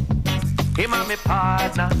 Him and me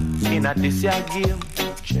partner in a this year game.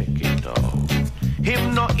 Check it out.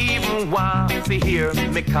 Him not even want to hear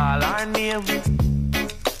me call her name.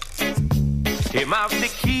 Him have the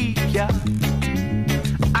key, yeah.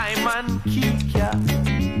 I'm on key, yeah.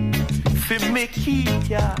 For me key,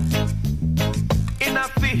 yeah.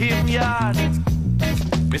 Enough for him, yard.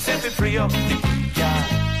 Me say me free up the key, yeah.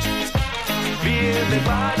 Baby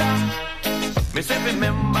father. Me say me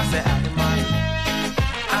member say I'm mine.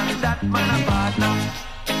 And that man a partner.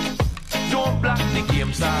 Don't block the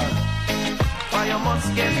game, sir. For you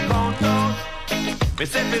must get count out. Me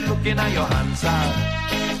say be looking at your hands, sir.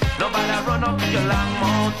 Nobody run up your long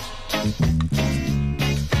mouth.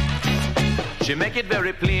 She make it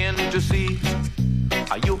very plain to see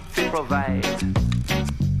how you fit provide.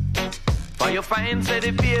 For you find say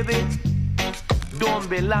the baby don't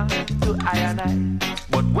belong to I and I.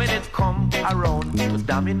 But when it come around to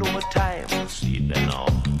domino time, see them now.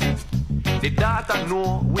 The daughter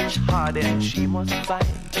know which hardened she must find.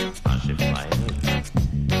 And she find it.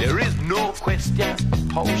 There is no question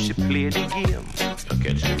how she play the game. Look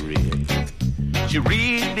at she read. She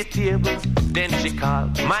read the table, then she call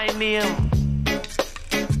my name.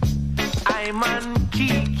 I'm on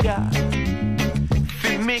key card.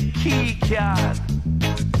 For me key card.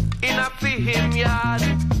 In a for him yard.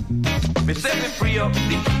 Me say me free up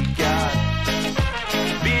the key card.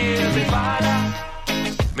 Baby father.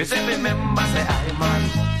 Me say me member say I man.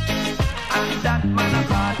 And that man a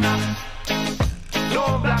partner.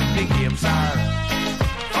 Don't block the game, sir.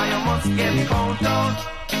 For you must get count out.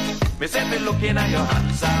 Me say me looking at your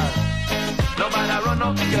hands, sir. Nobody run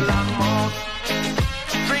up your long mouth.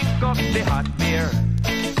 Drink up the hot beer.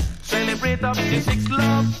 Celebrate up the sixth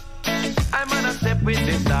love. I'm on a step with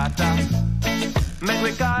this daughter. Make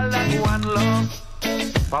we call that one love.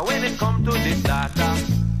 For when it come to this daughter,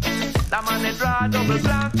 that man they draw double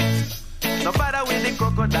blank. No bother with the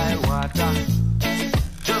crocodile water.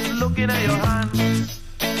 Just looking at your hand.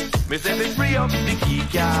 Me say me free up the key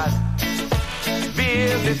card.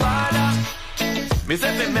 Baby father. Me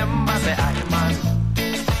say me member say I man.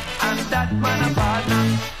 And that man a partner.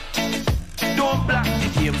 Don't block the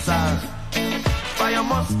game, sir. For you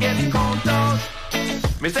must get count out.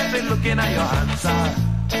 Me say me looking at your hands, sir.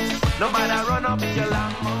 Nobody run up your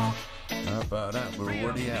long mouth. How about that? We're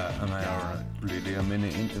already out an hour, really a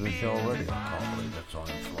minute into the show already. I can't believe the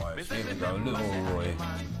time flies. Here we go, little Roy.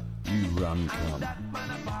 You run, come.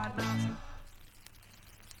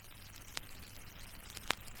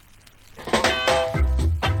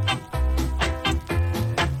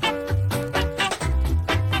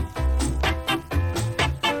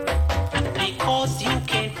 Because you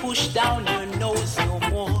can't push down your nose no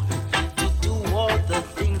more to do all the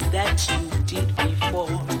things that you did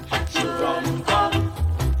before. You run, come.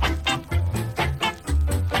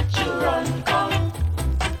 You run, come.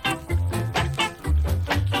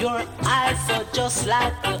 Your eyes are just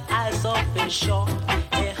like the eyes of a shark.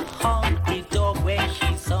 A hungry dog when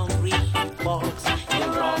he's hungry he barks. You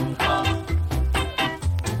run, come.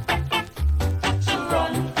 You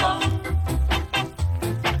run, come.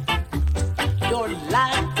 You're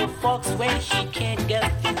like the fox when he can't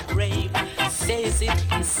get the grave. Says it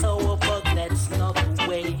is sour, but that's not the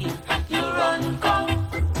way. You run, come.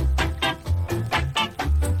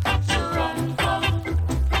 You run, come.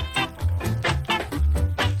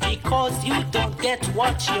 Because you don't get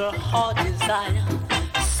what your heart desire,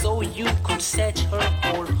 so you could set her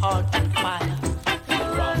whole heart on fire. You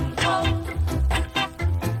run, come.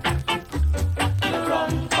 You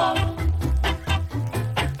run, come.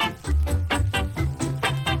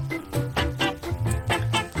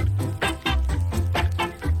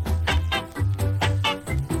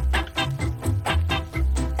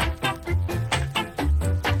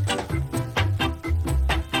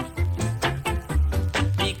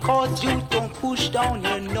 Because you don't push down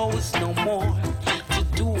your nose no more to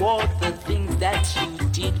do all the things that you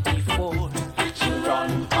did before. You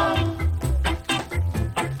run, come.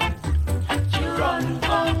 You run,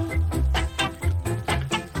 come.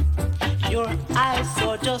 Your eyes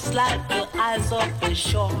are just like the eyes of the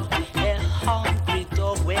shore. A hungry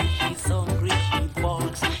dog, when he's hungry, he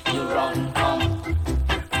barks. You run, come.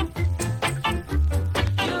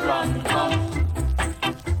 You run, come.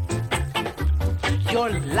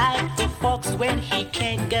 You're like the fox when he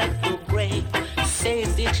can't get the prey.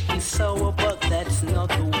 Says it, he's sour, but that's not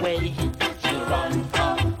the way. You run,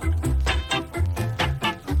 come.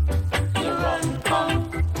 You run, come.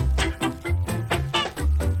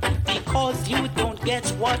 Because you don't get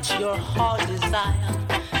what your heart desire,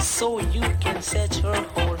 so you can set your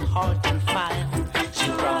whole heart on fire.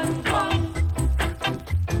 You run, come.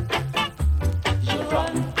 You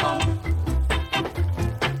run, come.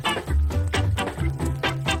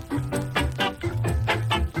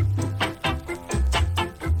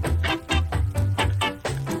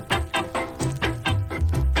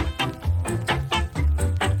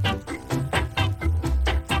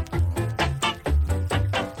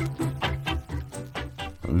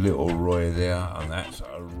 Little Roy there, and that's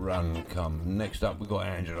a run come. Next up we got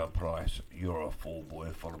Angela Price, You're a Fool Boy,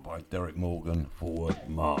 followed by Derek Morgan, Forward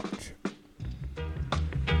March.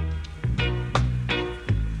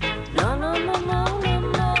 No, no, no, no, no, no,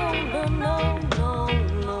 no, no,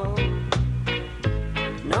 no.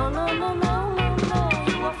 No, no, no, no, no, no.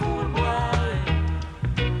 You a fool boy.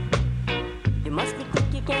 You must be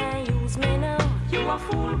quick, you can't use me now. You a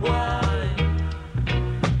fool boy.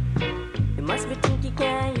 You must be think you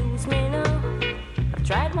can't use me now. I've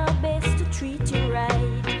tried my best to treat you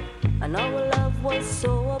right. I know our love was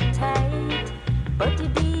so uptight, but you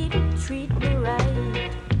didn't treat me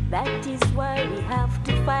right. That is why we have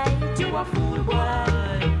to fight. You a fool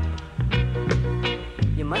boy.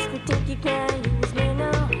 You must be think you can't use me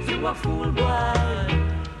now. You a fool boy.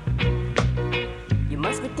 You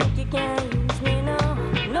must be think you can't use me now.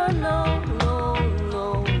 No, no, no,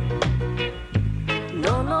 no.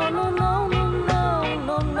 No, no, no, no, no, no,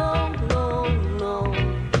 no, no, no, no.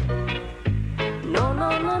 No, no,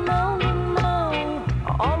 no, no, no, no. I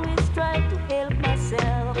always try to help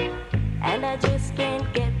myself, and I just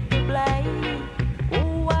can't get the blight.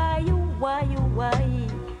 Oh, why?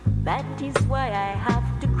 That is why I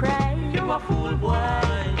have to cry. You a fool boy.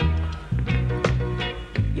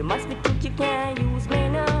 You must be think you can't use me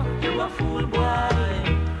now. You a fool boy.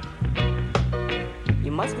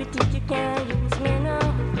 You must be think you can't use me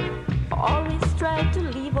now. I always try to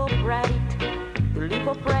live upright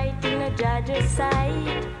in a judge's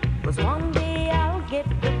sight. 'Cause one day I'll get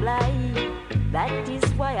the blight. That is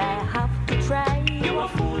why I have to try. You a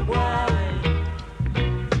fool boy.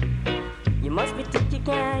 You must be think you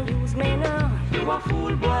can't use me now. You a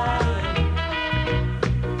fool boy.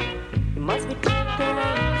 You must be think you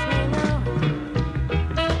can't use me now.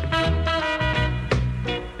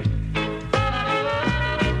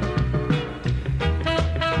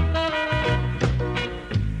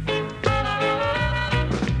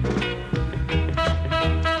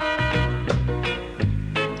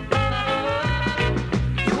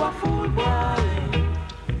 You a fool boy.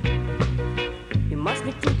 You must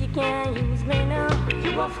be think you can't use me now.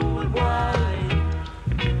 You a fool boy.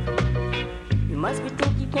 You must be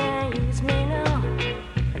think you can't use me now.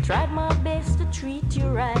 I tried my best to treat you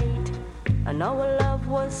right. I know our love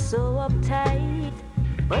was so uptight,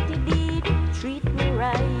 but you didn't treat me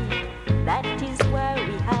right. That is why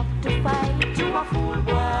we have to fight. You a fool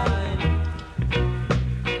boy.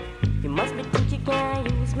 You must be think you can't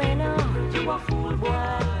use me now. You a fool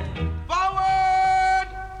boy. Forward!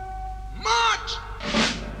 March!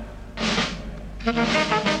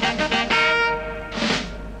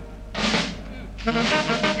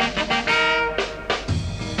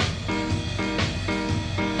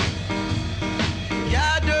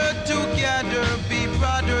 Gather together, be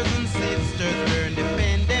brothers and sisters, we're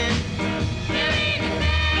independent.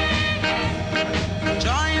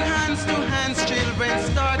 Join hands to hands, children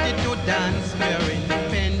started to dance, we're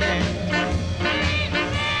independent.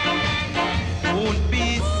 Won't be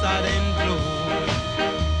sad and blue.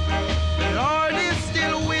 The Lord is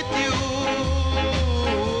still with you,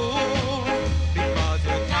 because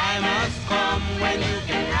your time has come when you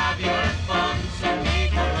can have your fun, so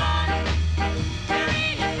make a run.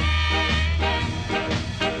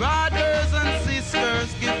 Brothers and sisters,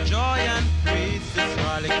 give joy and praise to Sir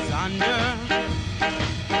Alexander.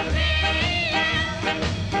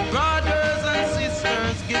 Brothers and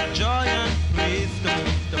sisters, give joy and praise to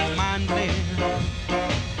Mr. Manley.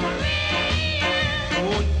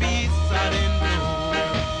 Don't be sad and blue.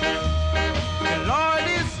 The Lord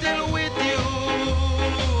is still with you,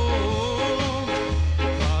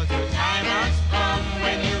 because your time has come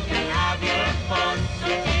when you can have your fun, so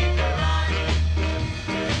take a run.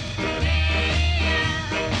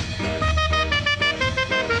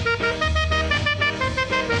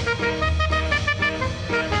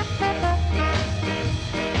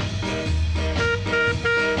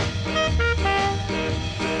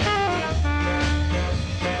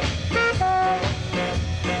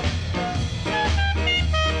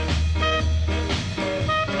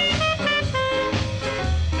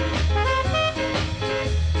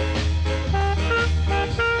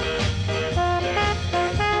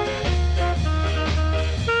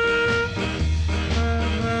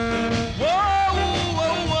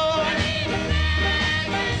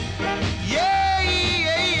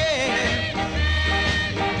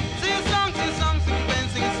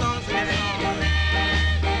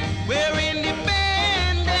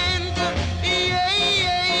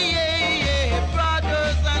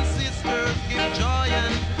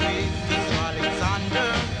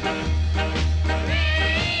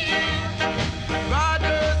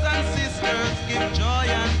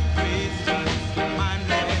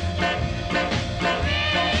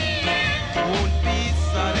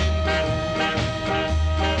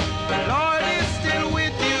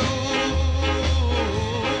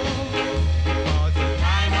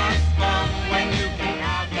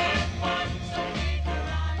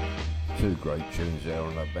 Two great tunes there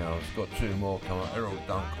on that bounce. Got two more coming up. Errol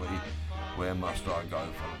Dunkley, Where Must I Go,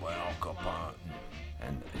 followed by Al Capone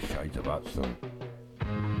and Shades of Hudson.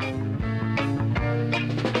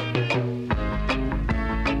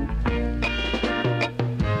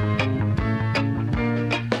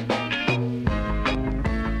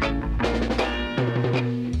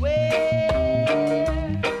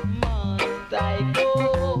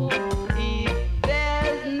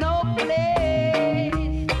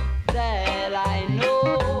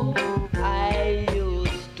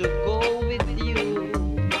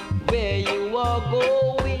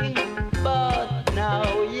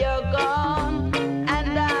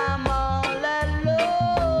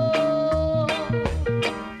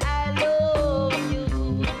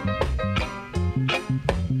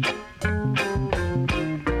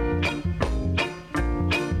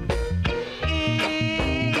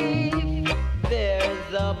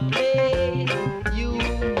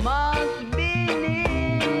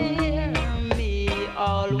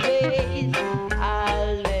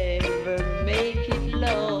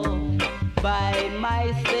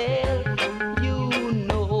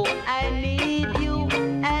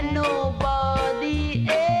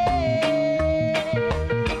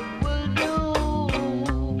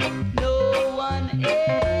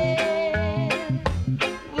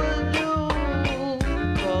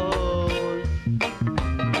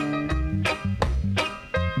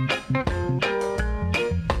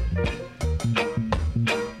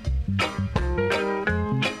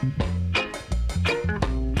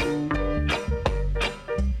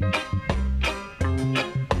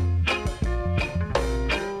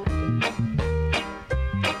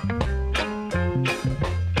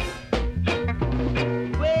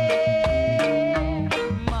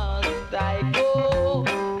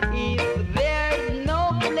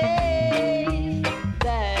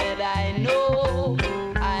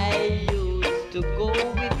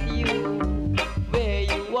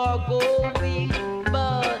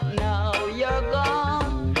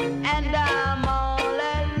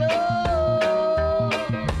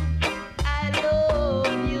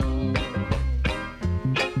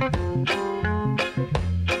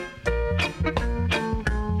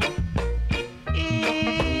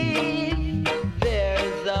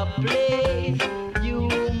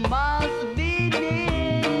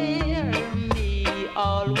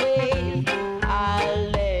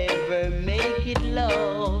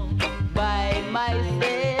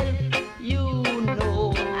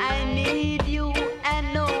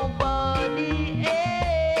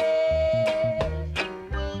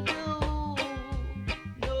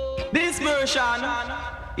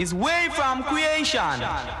 Is way from creation.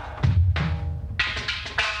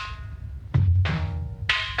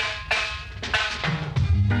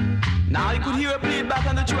 Now you could hear it play back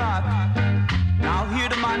on the track. Now hear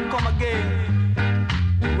the man come again.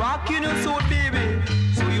 Rocking your soul, baby,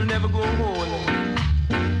 so you'll never go whole.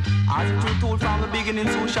 As it was told from the beginning,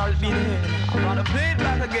 so shall it be in the end. I'm gonna play it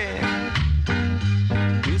back again.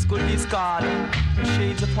 This could be called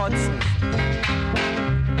Shades of Hudson.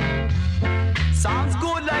 Sounds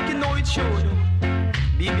good like you know it should.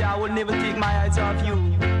 Baby, I will never take my eyes off you.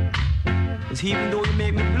 'Cause even though you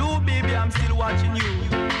make me blue, baby, I'm still watching you.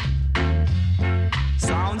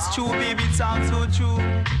 Sounds true, baby, it sounds so true.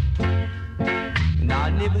 And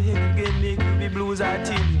I'll never again make you be blue as I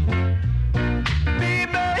tell you.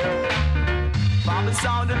 Baby, from the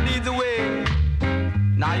sound that leads the way.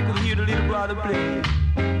 Now you can hear the little brother play.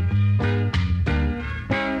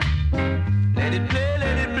 Let it play,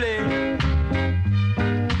 let it play.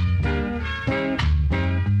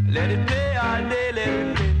 Let it play all day, let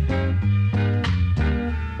it play.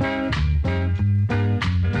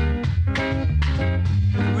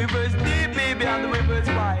 The river's deep, baby, and the river's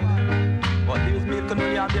wide. But there's milk and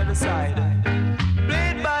honey on the other side. Play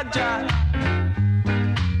it back, John.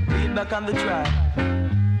 Play it back on the track.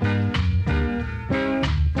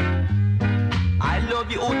 I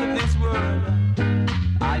love you out of this world.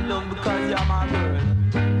 I love because you're my girl.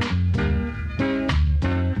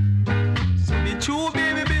 So be true,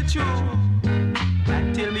 baby, be true.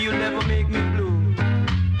 And tell me you'll never make me blue.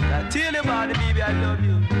 Now tell you about it, baby, I love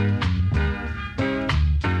you.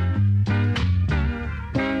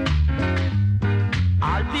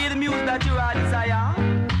 I'll play the music that you are desire.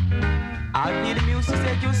 I'll play the music to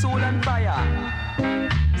set your soul on fire.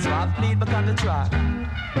 So I'll play it back on the track.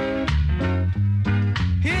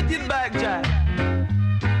 Hit it back, Jack.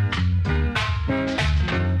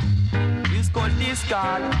 It's called this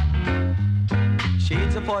card.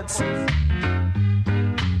 Shades of Hudson.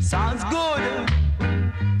 Sounds good.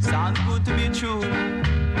 Sounds good to be true.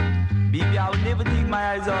 Baby, I will never take my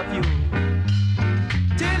eyes off you.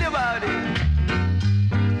 Tell you about it.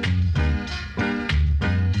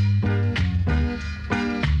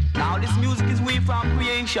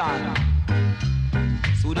 addiction.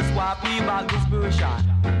 So that's why I play back this version.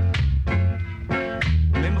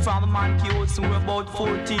 Remember from the man kids who were about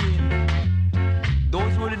 14.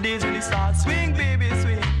 Those were the days when they start swing, baby,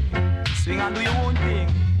 swing. Swing and do your own thing.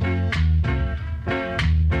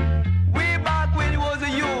 Way back when you was a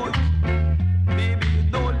youth. Baby, you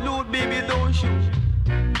don't loot, baby, you don't shoot.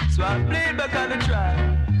 So I play it back on the track.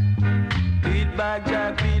 Beat back,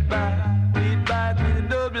 jack, beat back. Beat back with a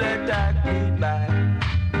double attack, beat back.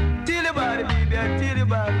 Tell your body, baby, I tell your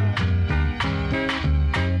body.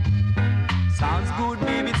 Sounds good,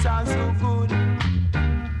 baby, it sounds so good.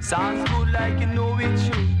 Sounds good like you know it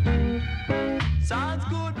should. Sounds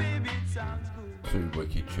good, baby, it sounds good. Two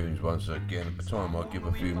wicked tunes once again. At the time I'll give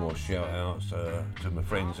a few more shout outs to my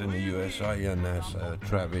friends in the USA, and that's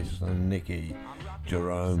Travis and Nikki,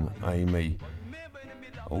 Jerome, Amy.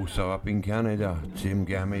 Also up in Canada, Tim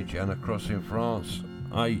Gamage, and across in France,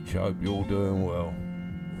 H. Hope you're all doing well.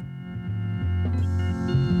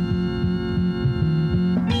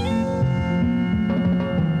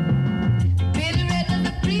 Billy Red was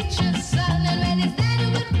the preacher's son, and when his daddy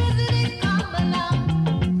would visit, he'd come along.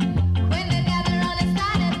 When they gathered on and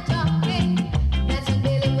started talking, that's when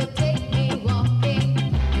Billy would take me walking.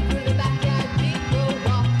 Through the backyard, we go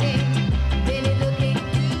walking. Billy looked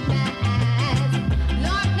into my eyes.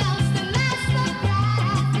 Lord knows to my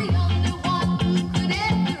surprise, the only one who could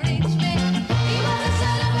ever reach me. He was the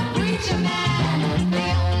son of a preacher man, the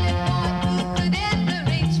only boy who could ever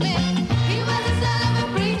reach me. He was the son of a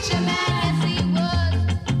preacher man, yes he was,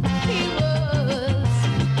 he was.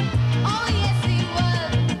 Oh yes he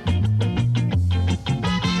was.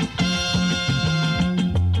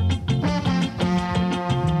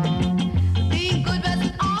 Being good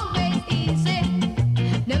wasn't always easy,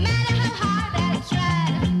 no matter how hard I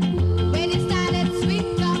tried. When you started sweet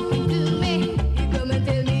talking to me, you come and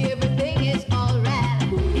tell me everything is alright.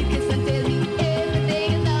 You kiss and tell me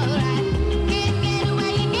everything is alright. Can't get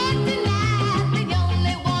away, you get denied. The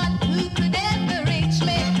only one who could ever reach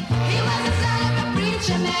me. He was the son of a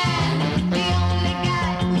preacher man, the only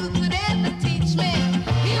guy who could ever teach me.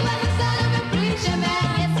 He was the son of a preacher man,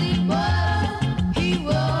 yes he was, he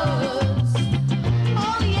was.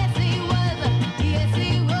 Oh yes he was, yes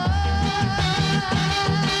he was.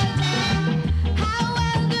 How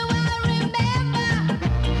well do I remember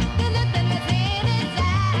the look that was in his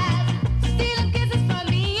eyes, stealing kisses from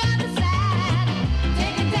me on the side,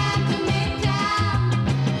 taking time to make time,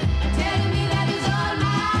 telling me that it's all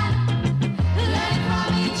mine, learning from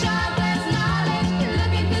each other's knowledge,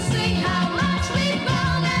 looking to see how much we've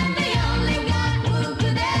grown, and the only guy who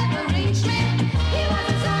could ever reach me, he was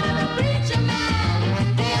the son of a preacher man,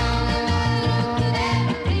 the only man who could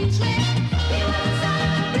ever reach me, he was the son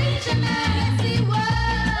of a preacher man, yes he was,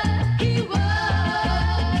 he was,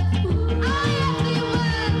 oh yes he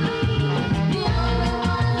was, the only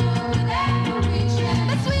one who could ever reach me,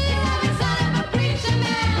 the sweet loving son of a preacher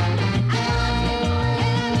man, I want him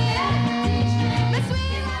and I'm here to teach me, the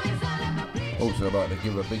sweet loving son of a preacher man. Also I'd like to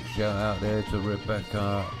give a big shout out there to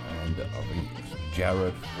Rebecca and I think it's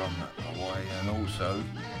Jared from Hawaii, and also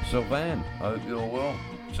Sylvan, I hope you're well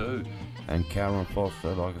too, and Karen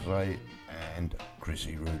Foster, like I say, and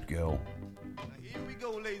Chrissy Rude Girl. Here we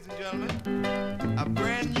go, ladies and gentlemen. A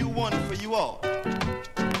brand new one for you all.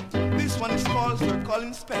 This one is called Sir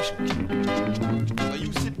Colin Special. So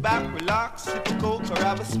you sit back, relax, sip a coke or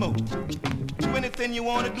have a smoke. Do anything you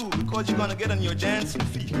want to do because you're gonna get on your dancing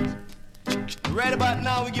feet. Right about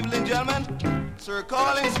now, we give ladies and gentlemen Sir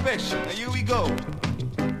Colin Special. Now here we go.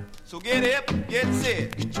 So get hip, get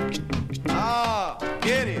set.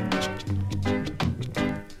 Get it.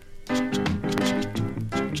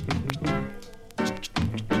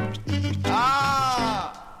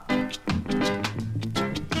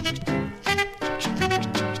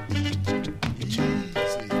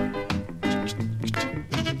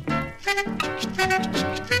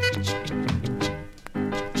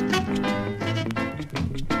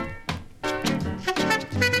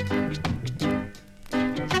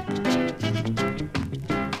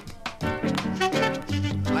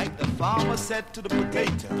 Farmer said to the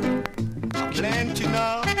potato, I plant you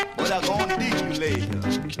now, but I'm gonna dig you later.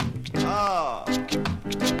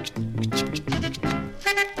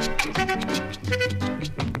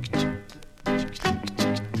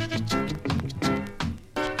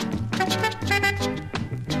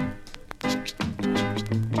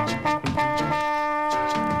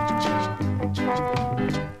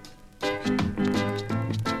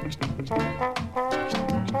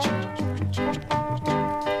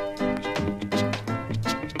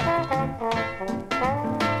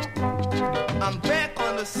 I'm back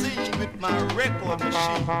on the scene with my record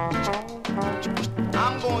machine.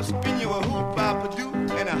 I'm gonna spin you a hoop, Papa do,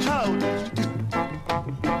 and a how do you do?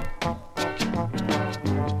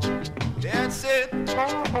 That's it.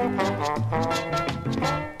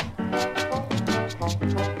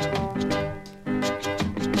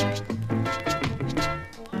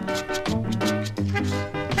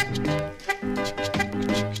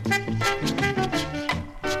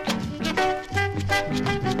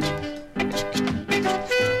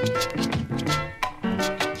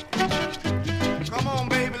 Come on,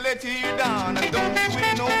 baby, let's hear you down, and don't be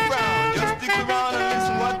with no frown. Just stick around and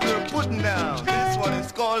listen what they're putting down. This one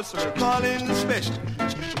is called Sir Colin Special.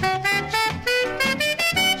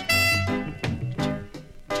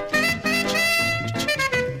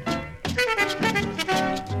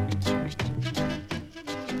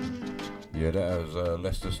 Yeah, that was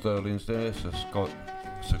Lester Sterling's there, Sir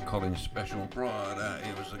Colin Special. Prior to that,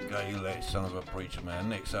 he was a gay-let son of a preacher man.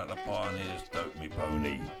 Next up, the Pioneers, Dope Me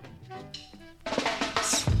Pony.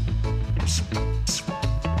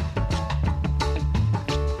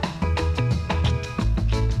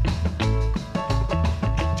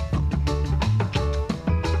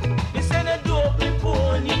 Me say no dope me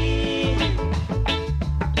pony.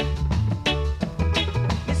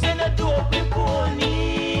 Me say no dope me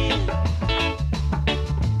pony.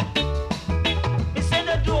 Me say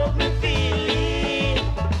no dope me feeling.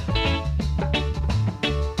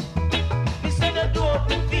 Me say no dope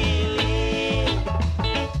me feeling.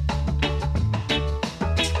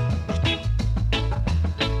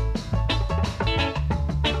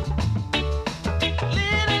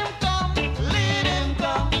 Let him come, let him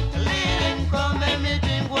come, let him come, and me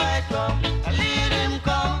drink white rum. Let him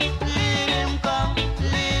come, let him come,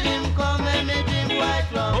 let him come, and me drink white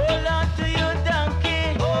rum. Hold on to your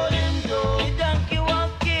donkey, hold him down. The donkey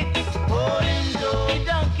want kicks, hold him down. The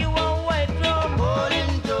donkey want white rum, hold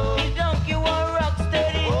him down. The donkey want rock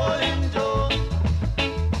steady, hold him down.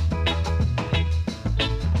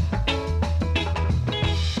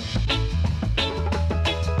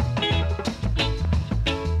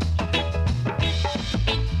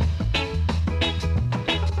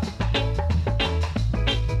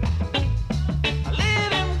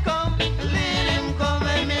 Let him come,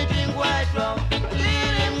 and me drink white rum.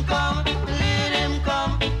 Let him come,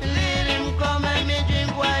 and me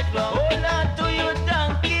drink white rum. Hold on to your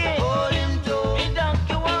donkey, hold him down. The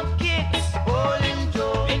donkey want kicks, hold him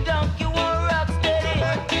down. The donkey want rock steady,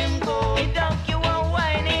 let him go. The donkey want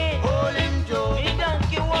whiny, hold him down. The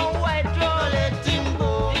donkey want white rum, let him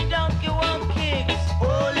go. The donkey want kicks,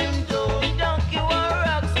 hold him down. The donkey want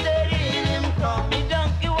rock steady, let him come. The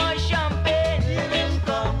donkey want champagne, let him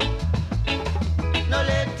come. No,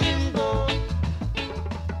 let him go.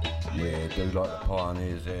 Yeah, do like the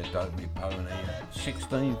Pioneers there, Dope Me Pony.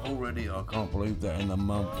 16th already, I can't believe that in a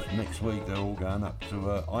month. Next week they're all going up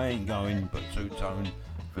to, I ain't going, but Two Tone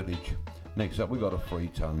Village. Next up we got a Three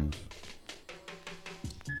Tones.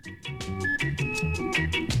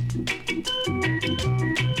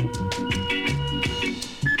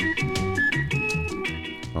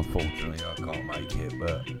 Unfortunately I can't make it,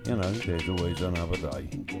 but you know, there's always another day.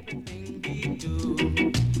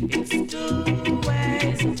 It's two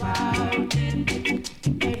ways about it.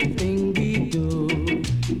 Everything we do,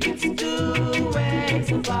 it's two ways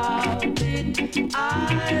about it.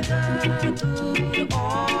 Either good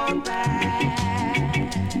or bad.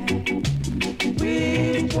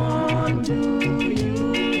 Which one do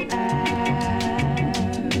you have?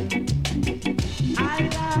 I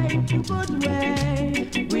like the good way.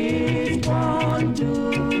 Which one do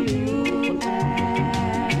you have?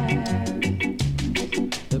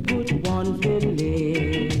 The good one will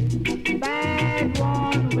live, bad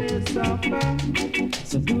one will suffer.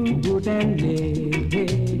 So do good and live,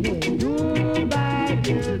 do bad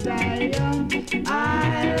will die young. I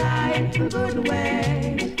like the good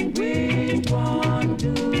way. Which one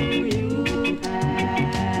do you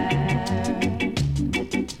have?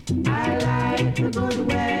 I like the good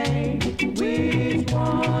way. Which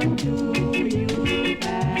one do you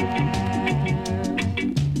have?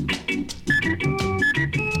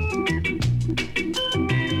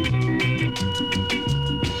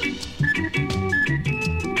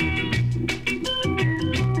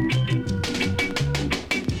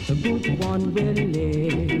 The good one will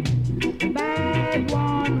live, the bad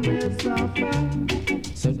one will suffer.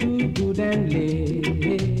 So do good and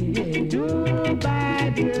live, do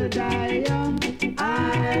bad will die young.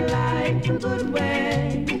 I like the good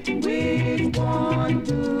way. Which one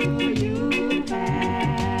do you have?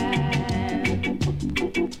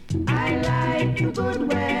 I like the good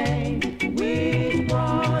way. Which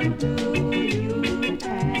one do you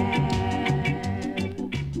have?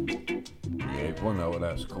 Yeah, everyone know what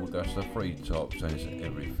that's called That's the Free Tops, and it's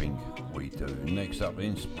everything we do. Next up,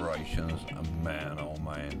 Inspirations, and Man Oh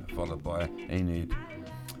Man, followed by Enid,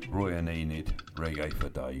 Roy and Enid, Reggae for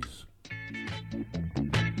Days.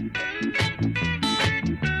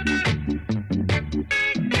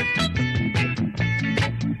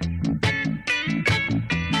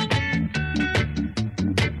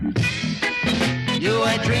 You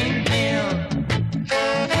a drink milk,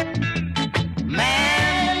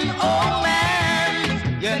 man, oh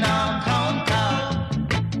man, you know come.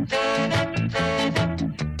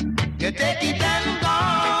 You take it and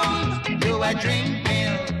gone, you a drink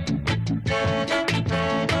milk.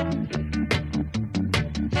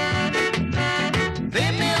 The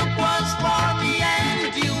milk was for me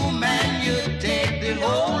and you, man, you take the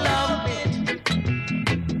whole of it.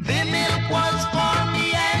 The milk was for me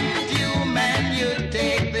and you, man, you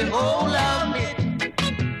take the whole of it.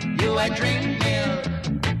 You a drink milk,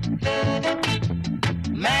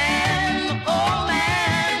 man, oh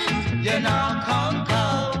man, you know come.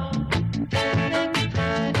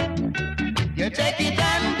 You take it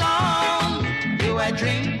and gone, you a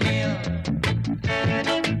drink milk.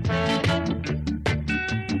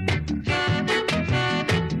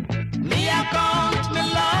 Me account me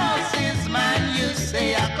losses, man, you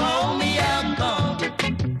say I call me account.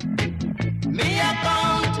 Me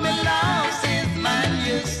account me losses, man,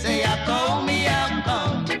 you say I call me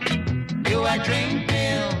account. You a drink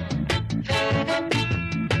milk,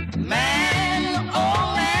 man,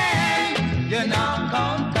 oh man, you know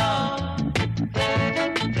come.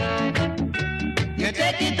 You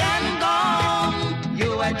take it and gone,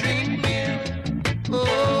 you a drink milk,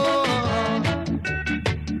 oh.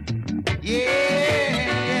 Yeah.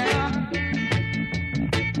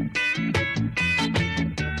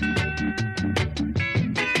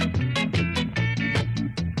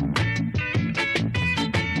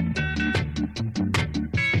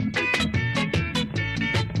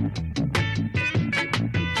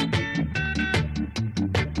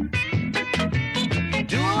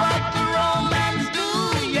 Do what the Romans do,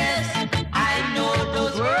 yes, I know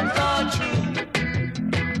those words are true.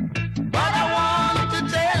 But I want to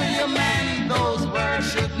tell you, man, those words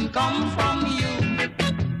shouldn't come from you.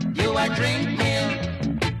 You a drink milk,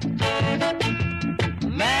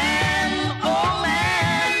 man, oh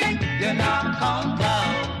man, you're not come.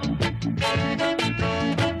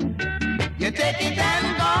 You take it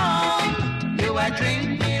and gone, you a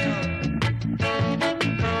drink milk.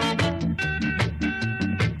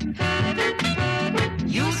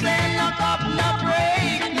 You say no cup, no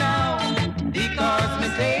break now, because me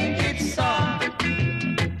think it's so.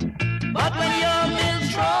 But when your milk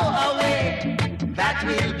throw away, that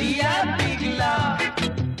will be a big love.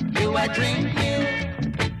 You a drink milk,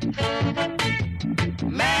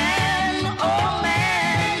 man, oh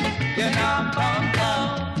man, you know come.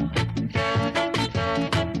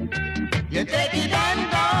 You take it and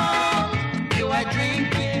go, you a drink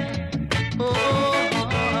milk, oh.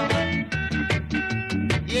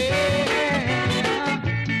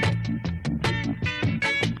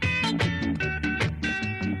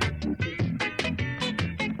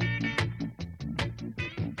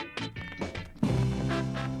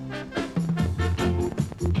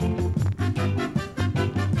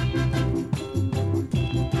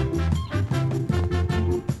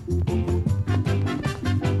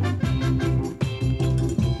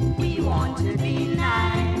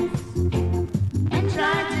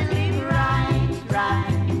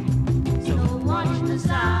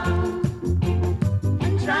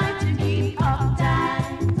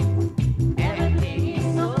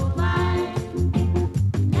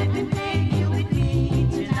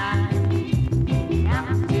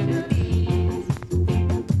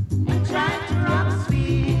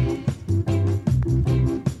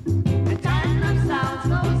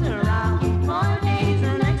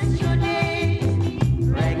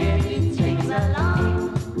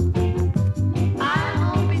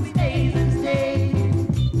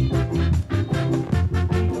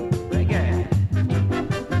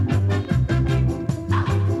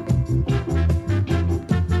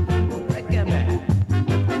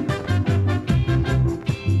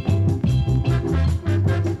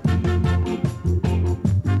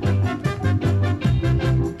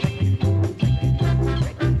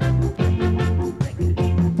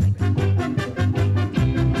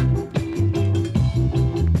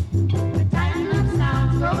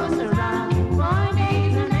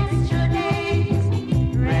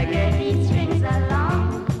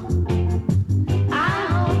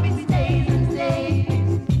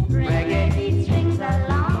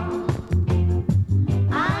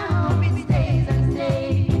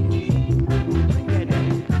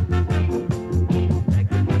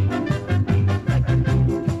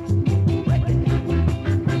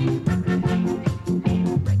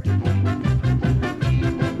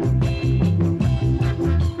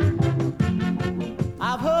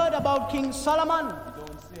 King Solomon.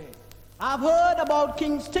 I've heard about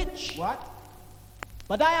King Stitch. What?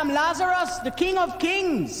 But I am Lazarus, the King of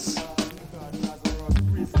Kings.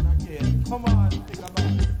 Come on, think about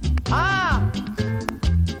it. Ah,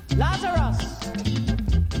 Lazarus,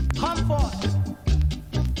 come forth.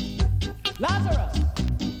 Lazarus,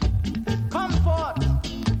 come forth.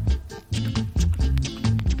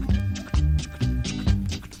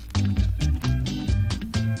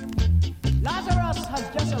 Lazarus has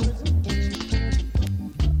just arisen.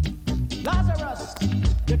 Lazarus,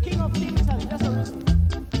 the King of Kings has just arisen.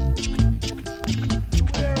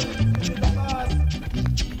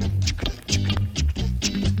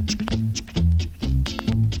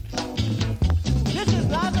 This is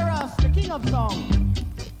Lazarus, the King of Song.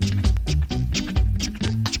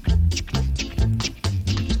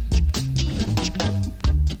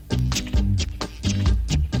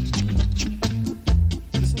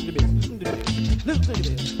 Listen to the bass, listen to the bass, listen to the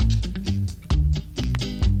bass.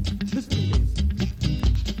 Listen to the bass.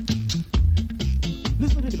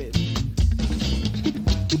 Listen to the bass.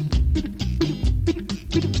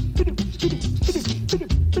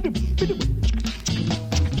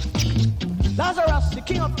 Lazarus, the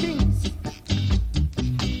King of Kings,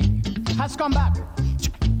 has come back.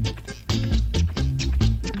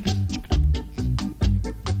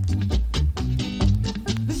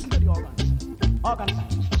 Listen to the organ. Organ sound.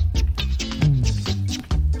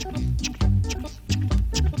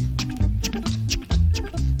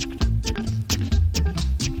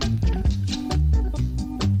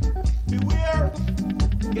 Beware,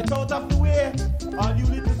 get out of the way. All you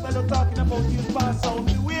little fellow talking about you fast sound.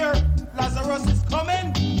 Beware, Lazarus is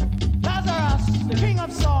coming. Lazarus, the King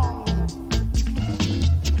of Song.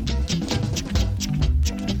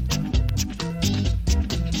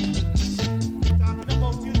 Talking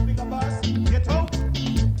about you, bigger boss. Get out.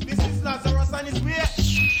 This is Lazarus and his way.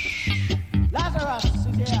 Lazarus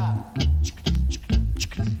is here.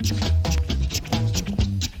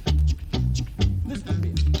 Listen to the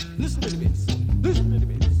bass. Listen to the bass. Listen to the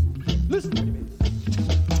bass. Listen to the bass.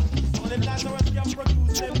 Only Lazarus can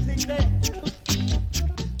produce everything there.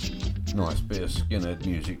 Nice bit of skinhead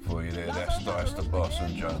music for you there. That's Dice the Boss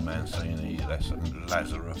and Joe Mancini. That's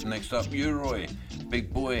Lazarus. Next up, Uroy,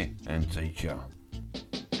 Big Boy and Teacher.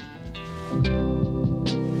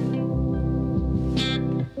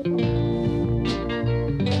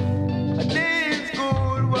 A day in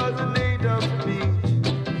school was a day of speech,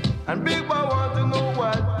 and Big Boy want to know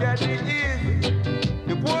what catty is.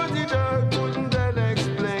 The poor teacher couldn't then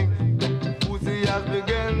explain. Pussy has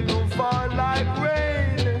begun to fall like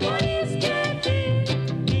rain. What is catty?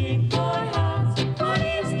 Big boy has. What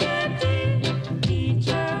is catty?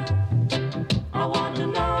 Teacher, I want to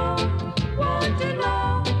know. Want to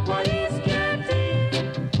know. What is catty?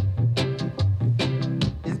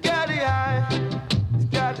 It's catty high, it's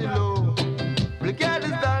catty low. The cat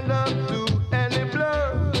is stand up to any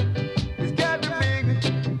blow. It's catty big,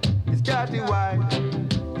 it's catty wide.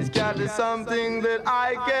 It's catty something that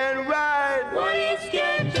I can ride. What is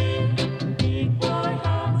catty? Big boy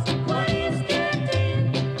has. What is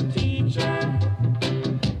catty? Teacher,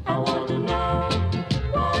 I want to know.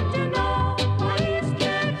 Want to know. What is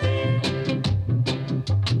catty?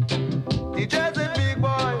 Teacher said, big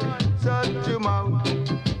boy, shut your mouth.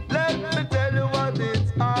 Let me tell you what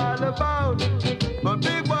it's all about. But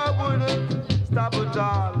big boy wouldn't stop at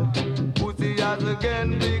all. Pussy has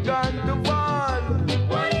again begun to fall.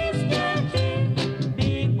 What is catty?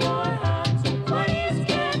 Big boy has. What is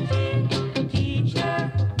catty?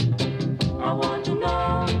 Teacher, I want to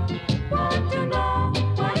know. Want to know.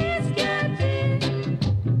 What is catty?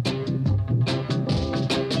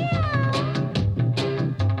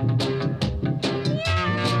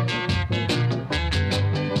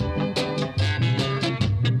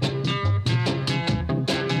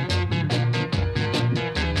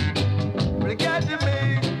 The cat to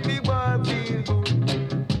make big boy feel good.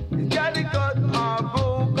 It's got to cut or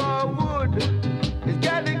broke or wood. It's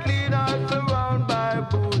got to clean or surround by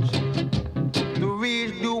bush. To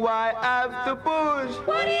reach, do I have to push?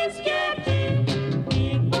 What is catty?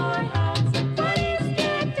 Big boy has. What is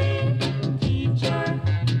catty? Teacher,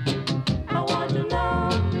 I want to know.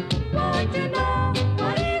 Want to know.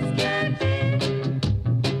 What is catty?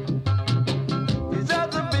 It's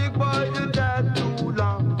just a big boy, you got too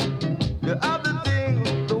long. You have the thing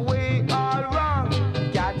the way all wrong.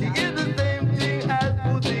 Catty is the same thing as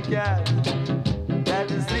pussycat.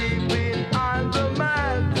 That is sleeping on the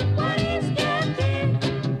mat. What is catty?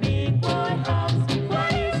 Big boy has.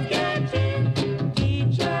 What is catty?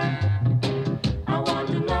 Teacher, I want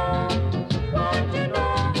to know. Want to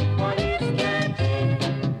know. What is catty?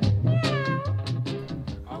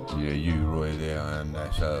 Yeah,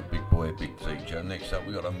 Big Boy, Big Teacher. Next up,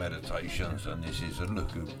 we got a Meditations, and this is a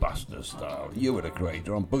Look Who Buster style. You were the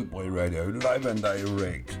creator on Boot Boy Radio, live and day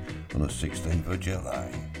Rex on the 16th of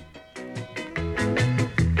July.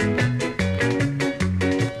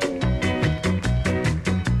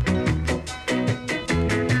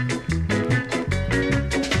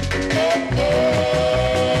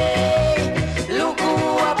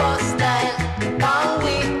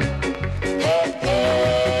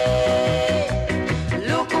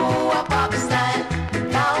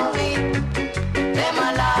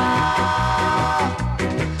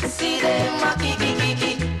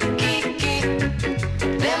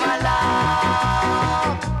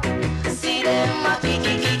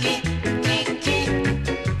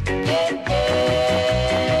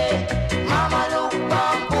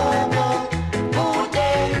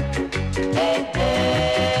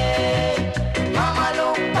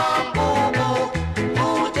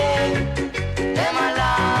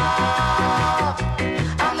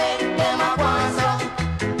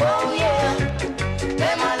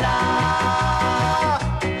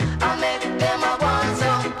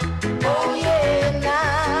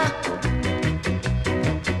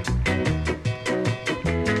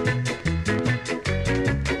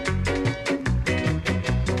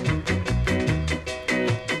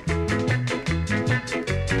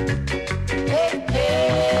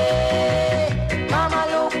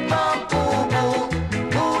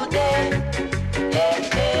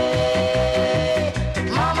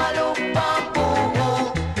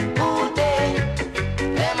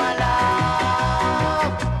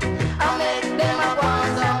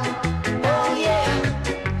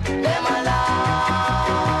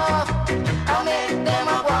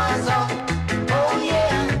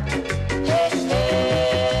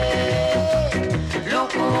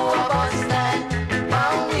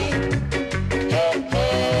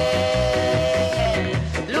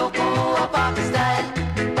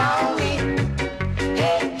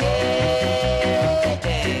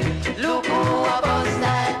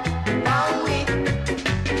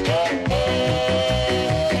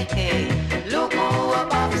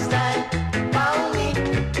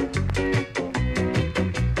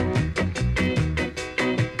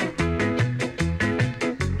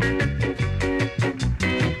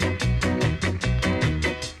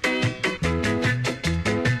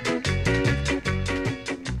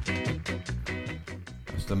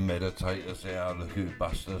 Meditators there, Look Who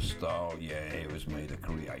Buster style. Yeah, it was me, the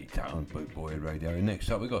creator on Boot Boy Radio. Next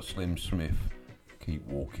up, we got Slim Smith. Keep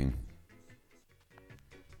walking.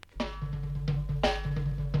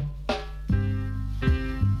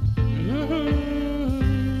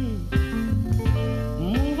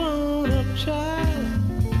 Move on up, child.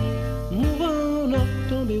 Move on up,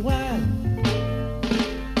 don't be wild.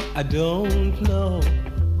 I don't know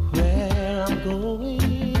where I'm going,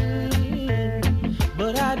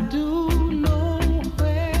 but I do know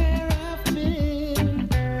where I've been.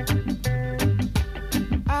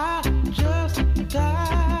 I just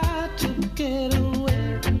got to get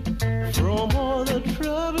away from all the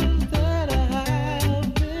troubles that I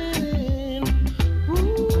have been.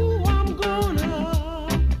 Ooh, I'm gonna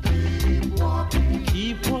keep walking,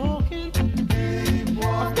 keep walking, keep walking.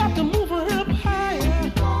 I've got to move it up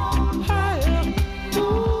higher, higher.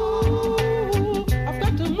 Ooh, I've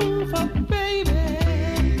got to move up, baby.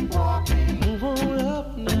 Move on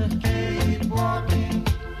up now. Keep walking.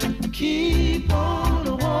 Keep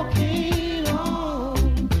on walking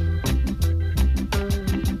on.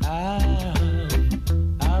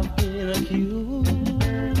 I've been accused,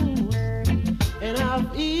 and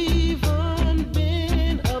I've even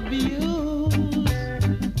been abused.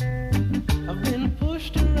 I've been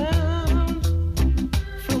pushed around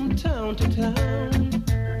from town to town.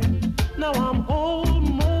 Now I'm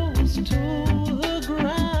almost to the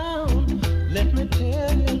ground. Let me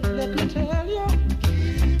tell you,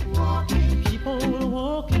 keep walking, keep on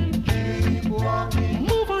walking, keep walking,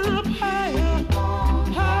 moving up higher,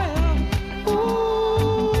 higher.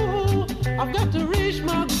 Ooh, I've got to reach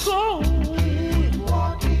my goal. Keep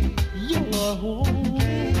walking, you're home.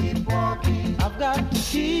 Keep walking, I've got to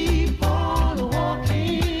keep on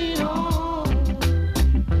walking on.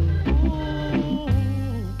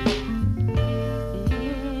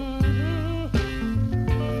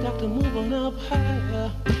 Got to move on up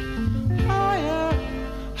higher, higher,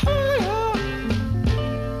 higher.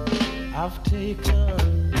 I've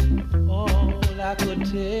taken all I could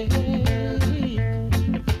take,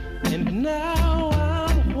 and now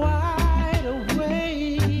I'm wide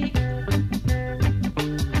awake.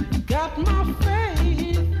 Got my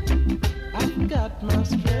faith, I've got my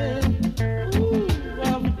strength. Ooh,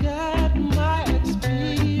 I've got my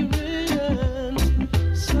experience.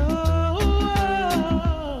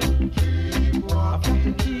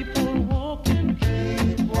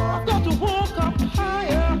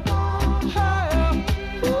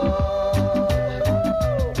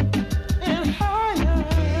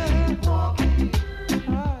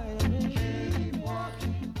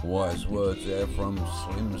 there from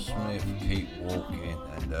Slim Smith, Keep Walking,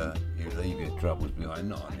 and you leave your troubles behind.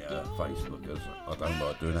 Not on Facebook, as I don't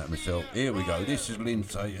like doing that myself. Here we go, this is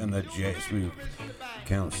Lindsay and the Jets with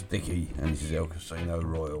Count Sticky, and this is El Casino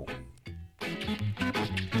Royal.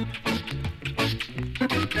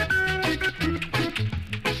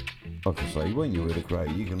 Like I say, when you're with a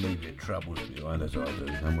crowd, you can leave your troubles behind, as I do,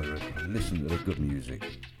 and we're listening to the good music.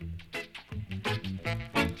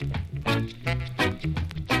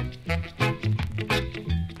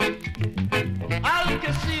 Al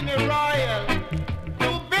Casino Royal,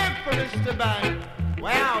 too big for Mr. Band.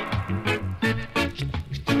 Wow.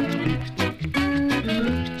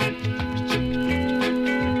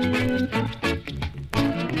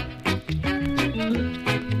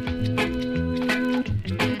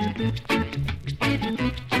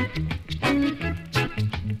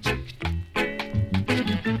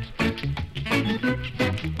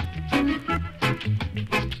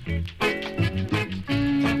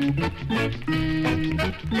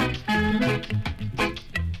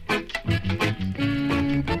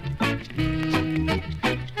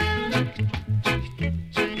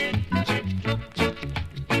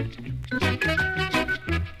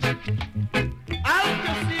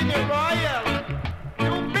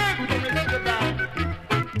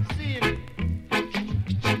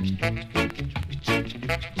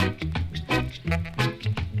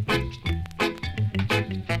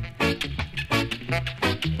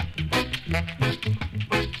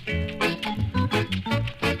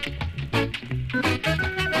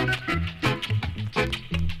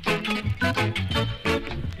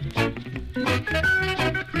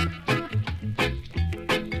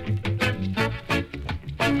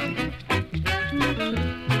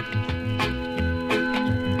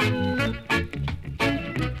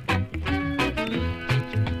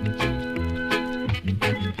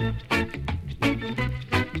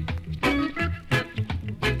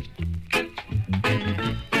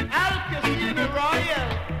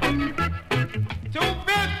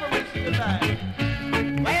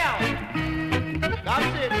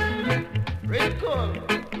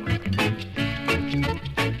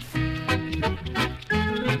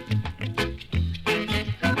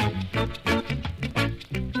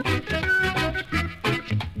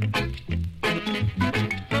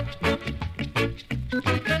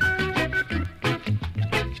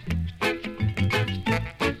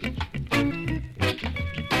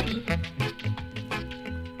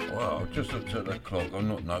 Just looked at the clock, I've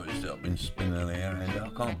not noticed that I've been spinning there, and I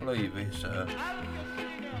can't believe it's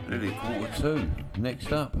nearly 1:45.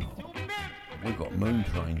 Next up, we've got Moon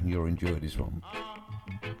Train. You'll enjoy this one.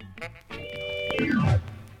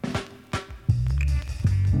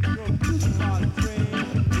 Get moving,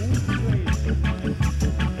 everybody.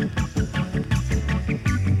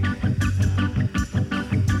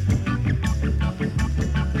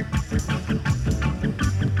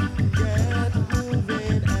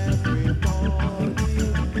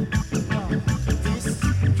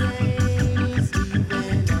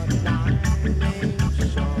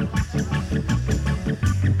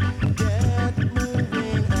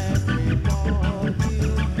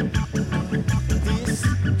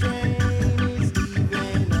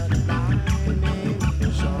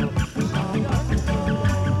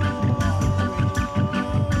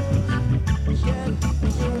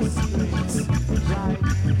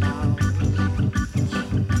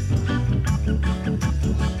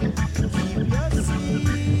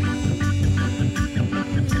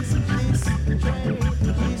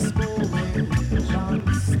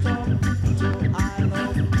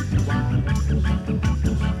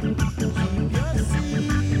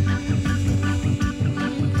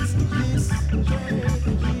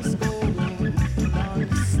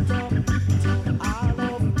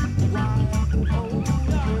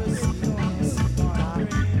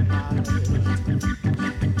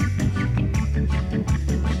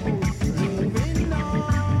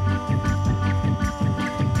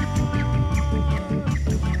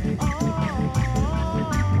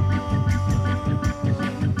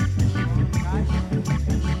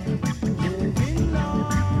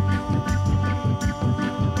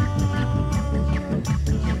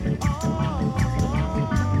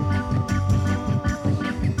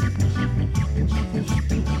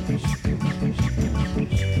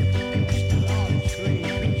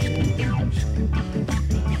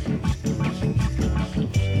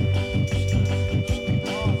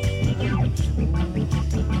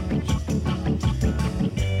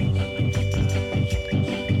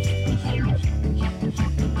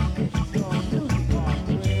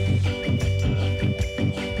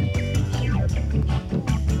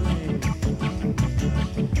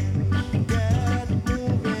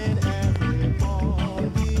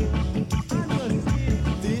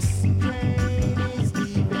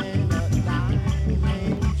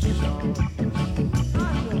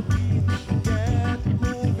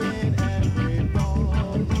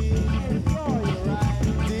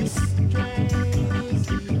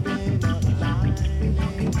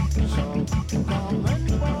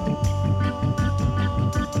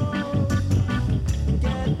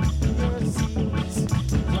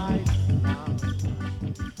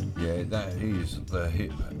 is the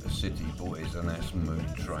hip city boys and that's Moon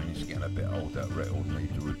Train. It's getting a bit old, that record,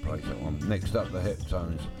 need to replace that one. Next up, the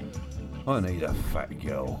Heptones. I need a fat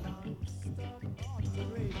girl.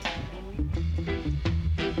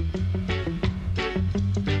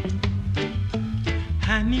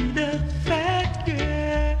 I need a fat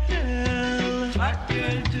girl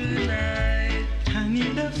tonight. I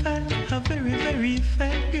need a very, very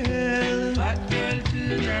fat girl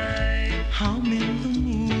tonight. I'm in the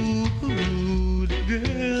mood,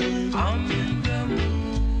 girl. I'm in the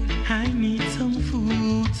mood. I need some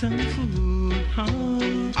food, huh?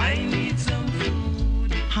 I need some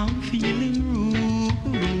food. I'm feeling rude,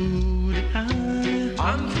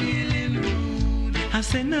 I'm feeling rude. I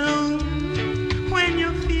say no. When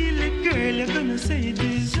you feel it, girl, you're gonna say it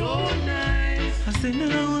is so nice. I say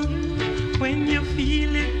no. When you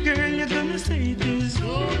feel it, girl, you're gonna say it is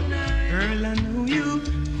so nice. Girl, I know you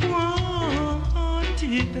want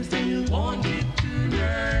it. I say you want it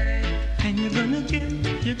tonight. And you're gonna get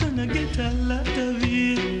a lot of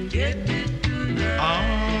it. Get it tonight.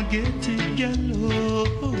 Oh, get it galore,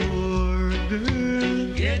 girl.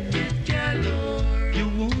 Get it galore. You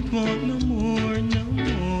won't want no more, no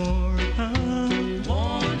more.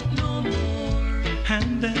 Want no more.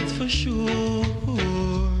 And that's for sure.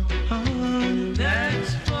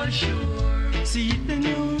 That's for sure. See the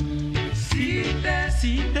no.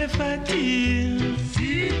 See the fatigue.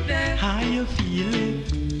 See that. How you feel it?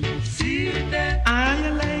 See that. How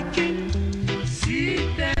you like it? See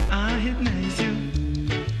that. I hypnotize you.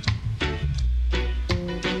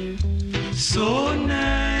 So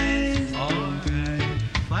nice. Alright.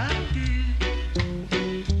 Fatigue.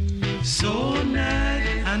 So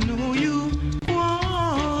nice. I know you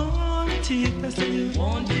want it. I say you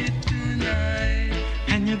want it tonight.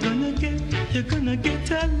 And you're gonna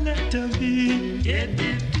get a lot of it. Get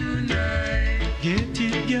it tonight. Get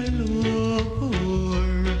it galore.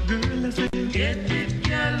 Girl, I say get it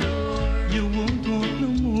galore. You won't want no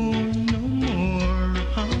more, no more.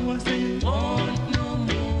 How I say want no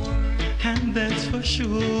more. And that's for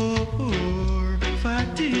sure.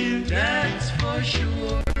 Fatigue. That's for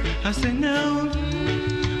sure. I say now.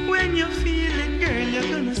 When you feel it, girl, you're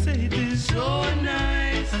gonna say it is so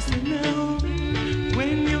nice. I say no.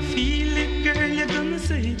 When you feel it, girl, you're gonna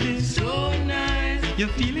say it is so nice. You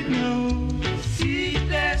feel it now.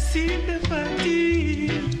 See the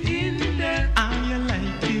fatigue in there. How you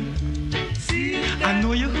like it? See that. I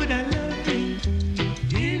know you would have loved it.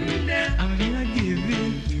 In there. I'm gonna give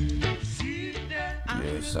it. See that.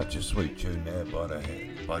 Yeah, such a sweet tune there by the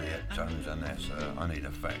Heptones, and that's I Need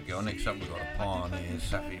a Fat Girl. Next up, we've got a Pioneer,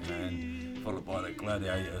 Sappy Man, followed by the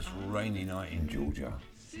Gladiators, Rainy Night in Georgia.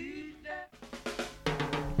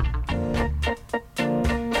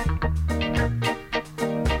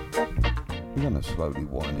 We're gonna slowly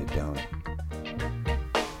wind it down.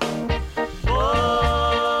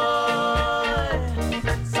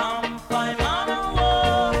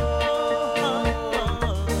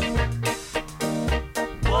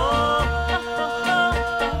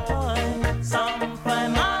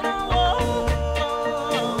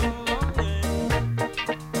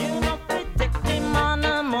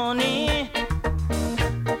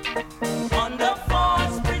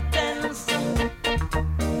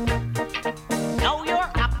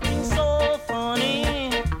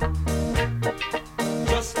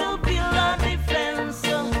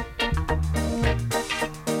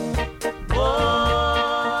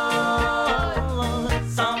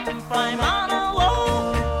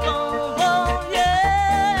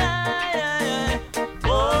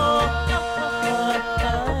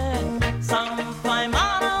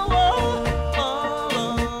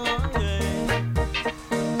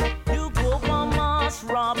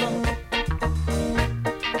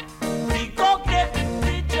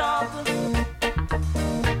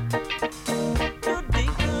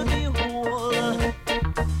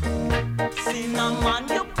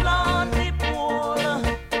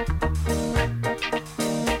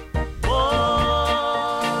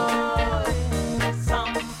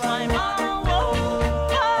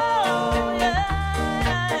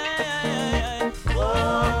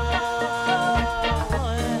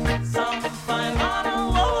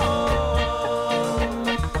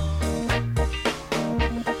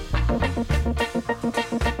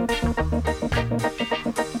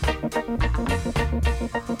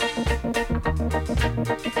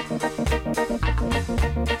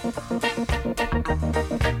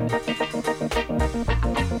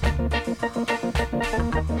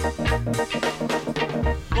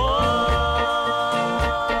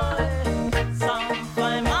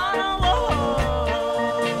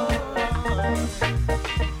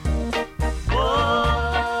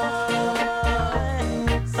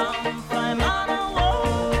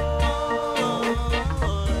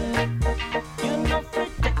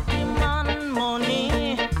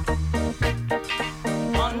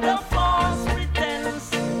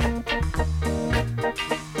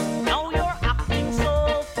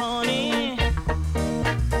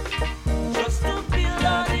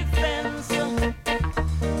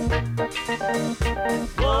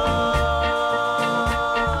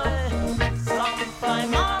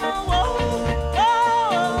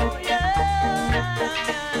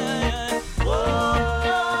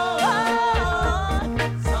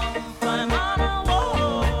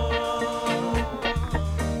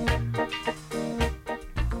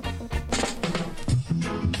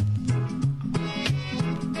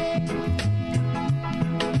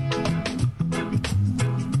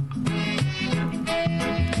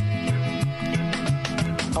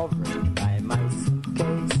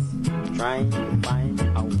 trying to find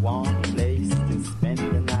a warm place to spend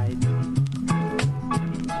the night.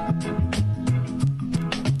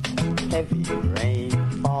 Heavy rain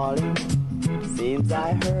falling, seems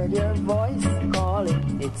I heard your voice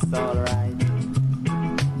calling. It's alright.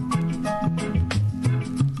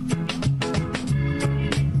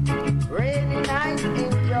 Rainy night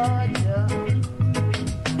in Georgia,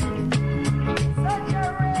 such a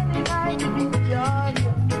rainy night in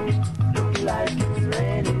Georgia. Look like it's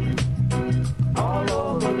raining all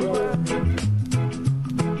over the world.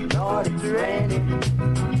 Lord, it's raining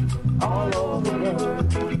all over the world.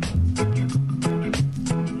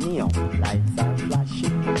 Neon lights are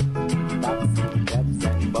flashing, taxi cabs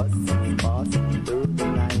and buses passing through the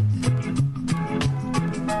night.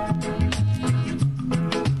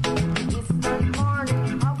 Distant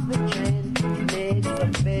morning of the train makes a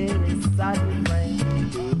very sad refrain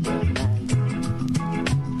to the night.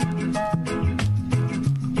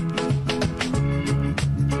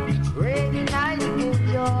 Rainy night in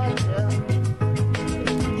Georgia,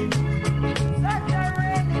 such a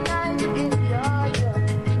rainy night in Georgia.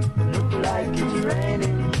 Look like it's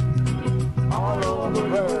raining all over the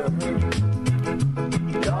world.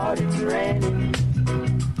 Lord, it's raining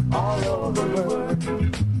all over the world.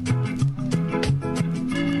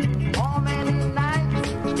 How many nights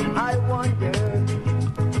I wondered,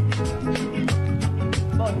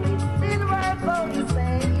 but it's still worth out the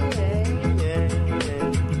same.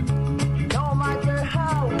 No matter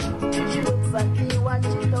how she looks at me, what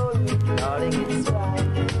she told me, darling, it's right.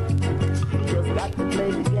 You just got to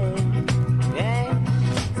play the game, yeah.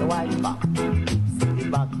 So I pop, sing the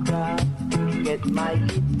back card, get my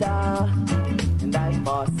guitar, and I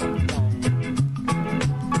pass some time.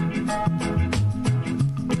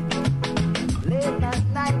 Late at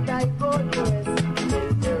night I go to rest,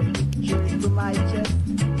 build their pictures to my chest,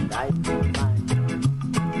 and I feel fine.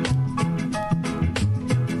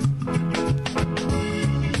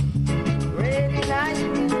 Rainy night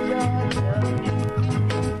in Georgia,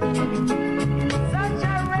 such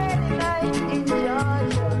a rainy night in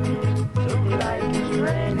Georgia. Look like it's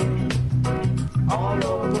raining all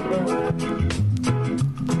over the world.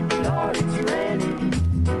 Lord, it's raining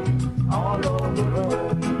all over the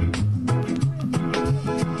world.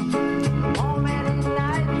 How many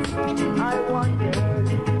nights I wondered,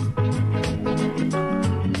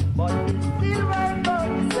 but it's still worth out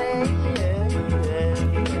the same.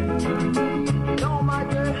 No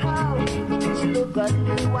matter how she look at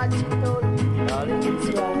me, what she told me, darling, it's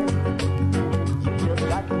right. You just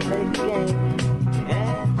got to play the game,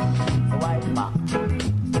 yeah. So I pop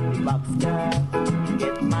the box car,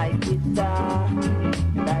 get my guitar,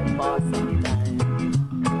 and I pass some time.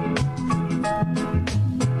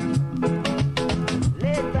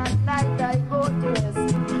 Late at night I go to rest,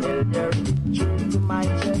 held their picture to my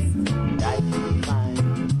chest, and I feel fine.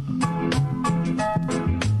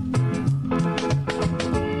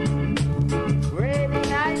 Rainy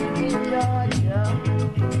night in Georgia,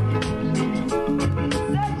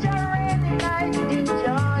 such a rainy night in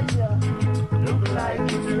Georgia. Look like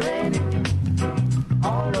it's raining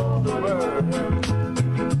all over the world.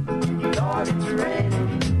 Lord, it's raining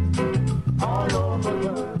all over the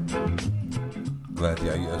world.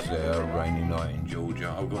 Gladiators there, rainy night in Georgia.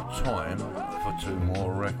 I've got time for two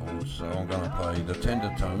more records, so I'm going to play the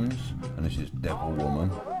Tender Tones, and this is Devil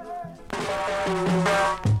Woman.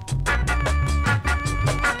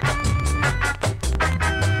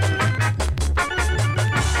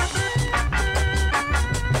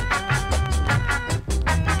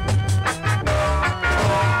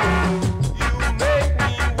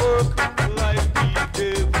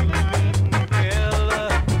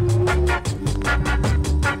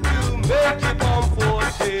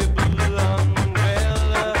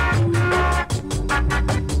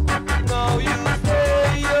 Now you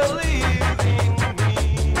say you're leaving me.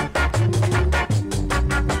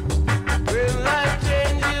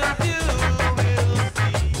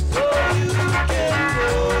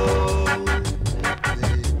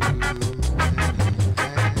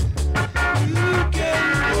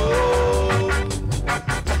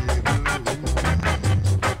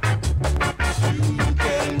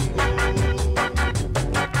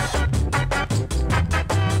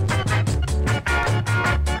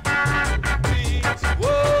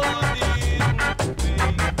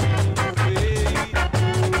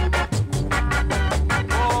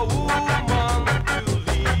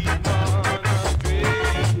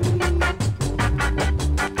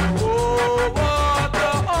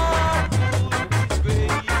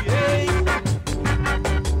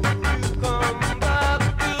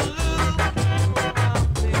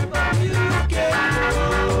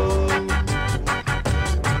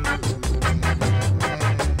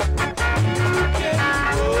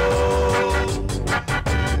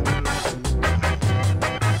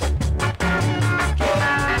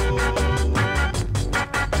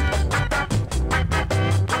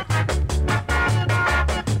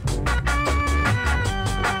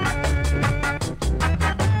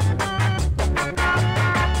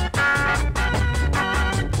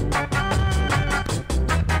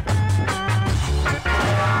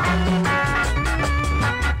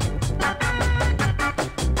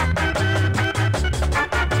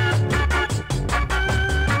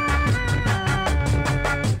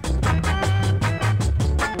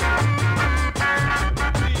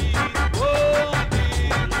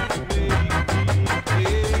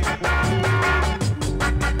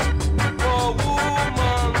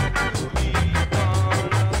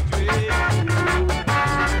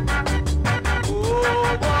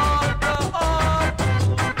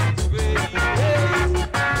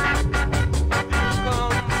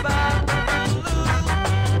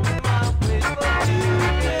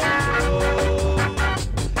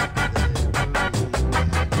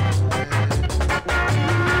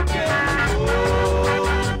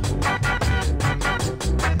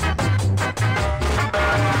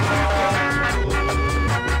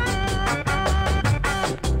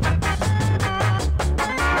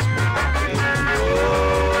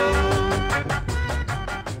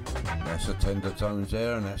 Tones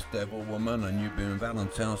there, and that's Devil Woman, and you've been with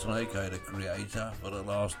Townson, AkA the creator, for the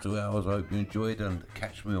last 2 hours. I hope you enjoyed, and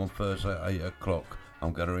catch me on Thursday at 8 o'clock.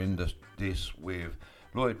 I'm going to end this with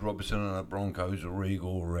Lloyd Robinson and the Broncos of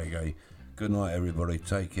Regal Reggae. Good night, everybody.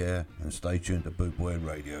 Take care, and stay tuned to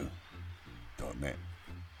bootboyradio.net.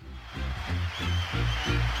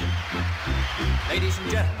 Ladies and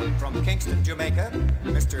gentlemen, from Kingston, Jamaica,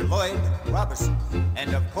 Mr. Lloyd Robinson,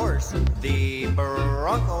 and of course, the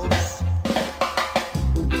Broncos.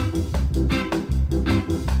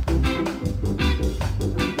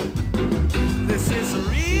 This is a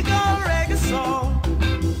regal reggae song.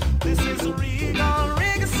 This is a regal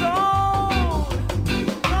reggae song.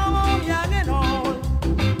 Come on, young and old.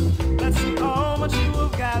 Let's see how much you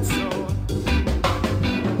have got, so.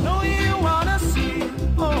 Know you wanna see,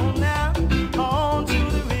 oh now, on to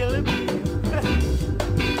the really big.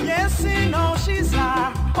 Yes, you know she's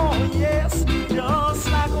hot, oh yes,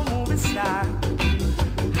 just like a movie star.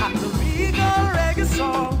 Hot the regal reggae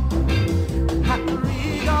song. Hot the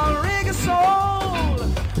regal reggae soul.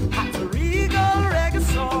 Hot the regal reggae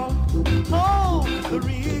soul. Oh, the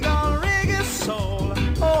regal reggae soul.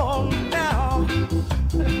 Oh, now.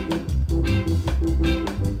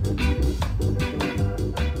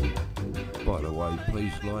 By the way,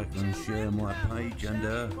 please like and share my page and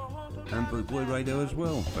Bootboy Radio as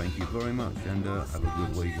well. Thank you very much, and have a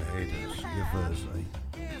good week ahead. See you Thursday.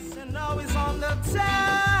 And always on the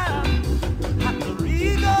time. Hot the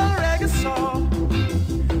regal reggae soul.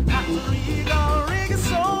 Hot the regal reggae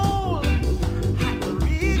soul. Hot the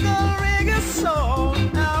regal reggae soul.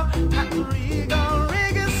 Now, hot the regal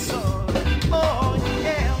reggae soul. Oh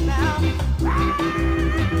yeah, now.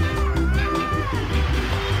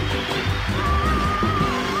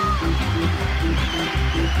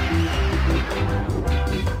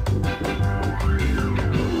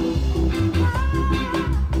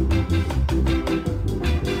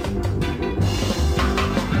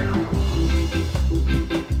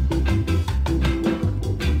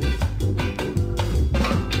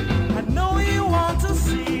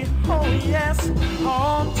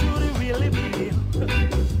 On to the really big.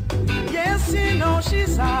 Yes, you know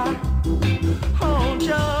she's hot. Oh,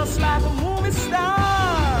 just like a movie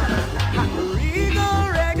star. Hot the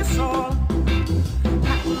regal reggae soul.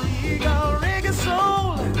 Hot the regal reggae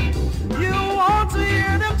soul. You want to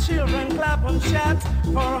hear them children clap and chat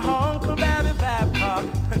for Uncle Babby Babcock.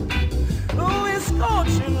 Who is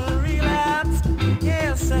coaching the real act?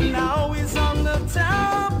 Yes, and now he's on the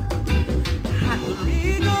top. Hot the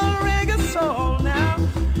regal reggae soul now.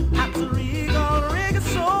 Hot the regal reggae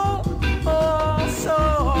soul. Oh,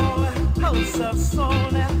 soul. Oh,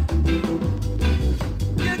 soul now.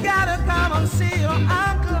 You gotta come and see your eyes.